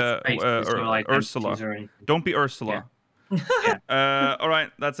 don't be Ursula. Don't be Ursula. Yeah. All right,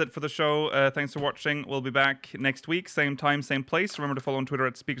 that's it for the show. Thanks for watching. We'll be back next week, same time, same place. Remember to follow on Twitter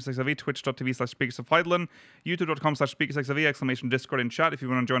at SpeakersXIV, twitch.tv/SpeakersOfHeidlin, youtube.com/SpeakersXIV, Discord in chat if you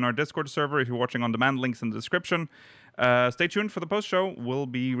want to join our Discord server. If you're watching on demand, links in the description. Stay tuned for the post show. We'll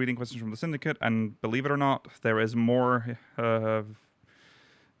be reading questions from the Syndicate, and believe it or not, there is more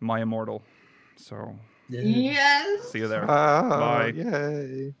My Immortal. So, yes. See you there. Bye.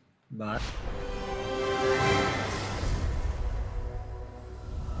 Yay. Bye.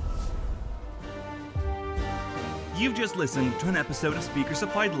 You've just listened to an episode of Speakers of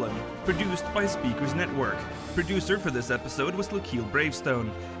Eidolon, produced by Speakers Network. Producer for this episode was Lukiel Bravestone.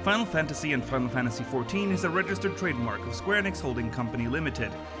 Final Fantasy and Final Fantasy XIV is a registered trademark of Square Enix Holding Company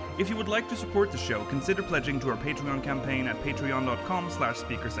Limited. If you would like to support the show, consider pledging to our Patreon campaign at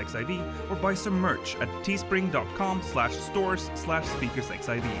patreon.com/SpeakersXIV or buy some merch at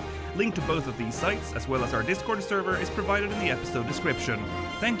teespring.com/stores/SpeakersXIV. Link to both of these sites, as well as our Discord server, is provided in the episode description.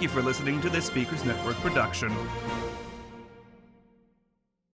 Thank you for listening to this Speakers Network production.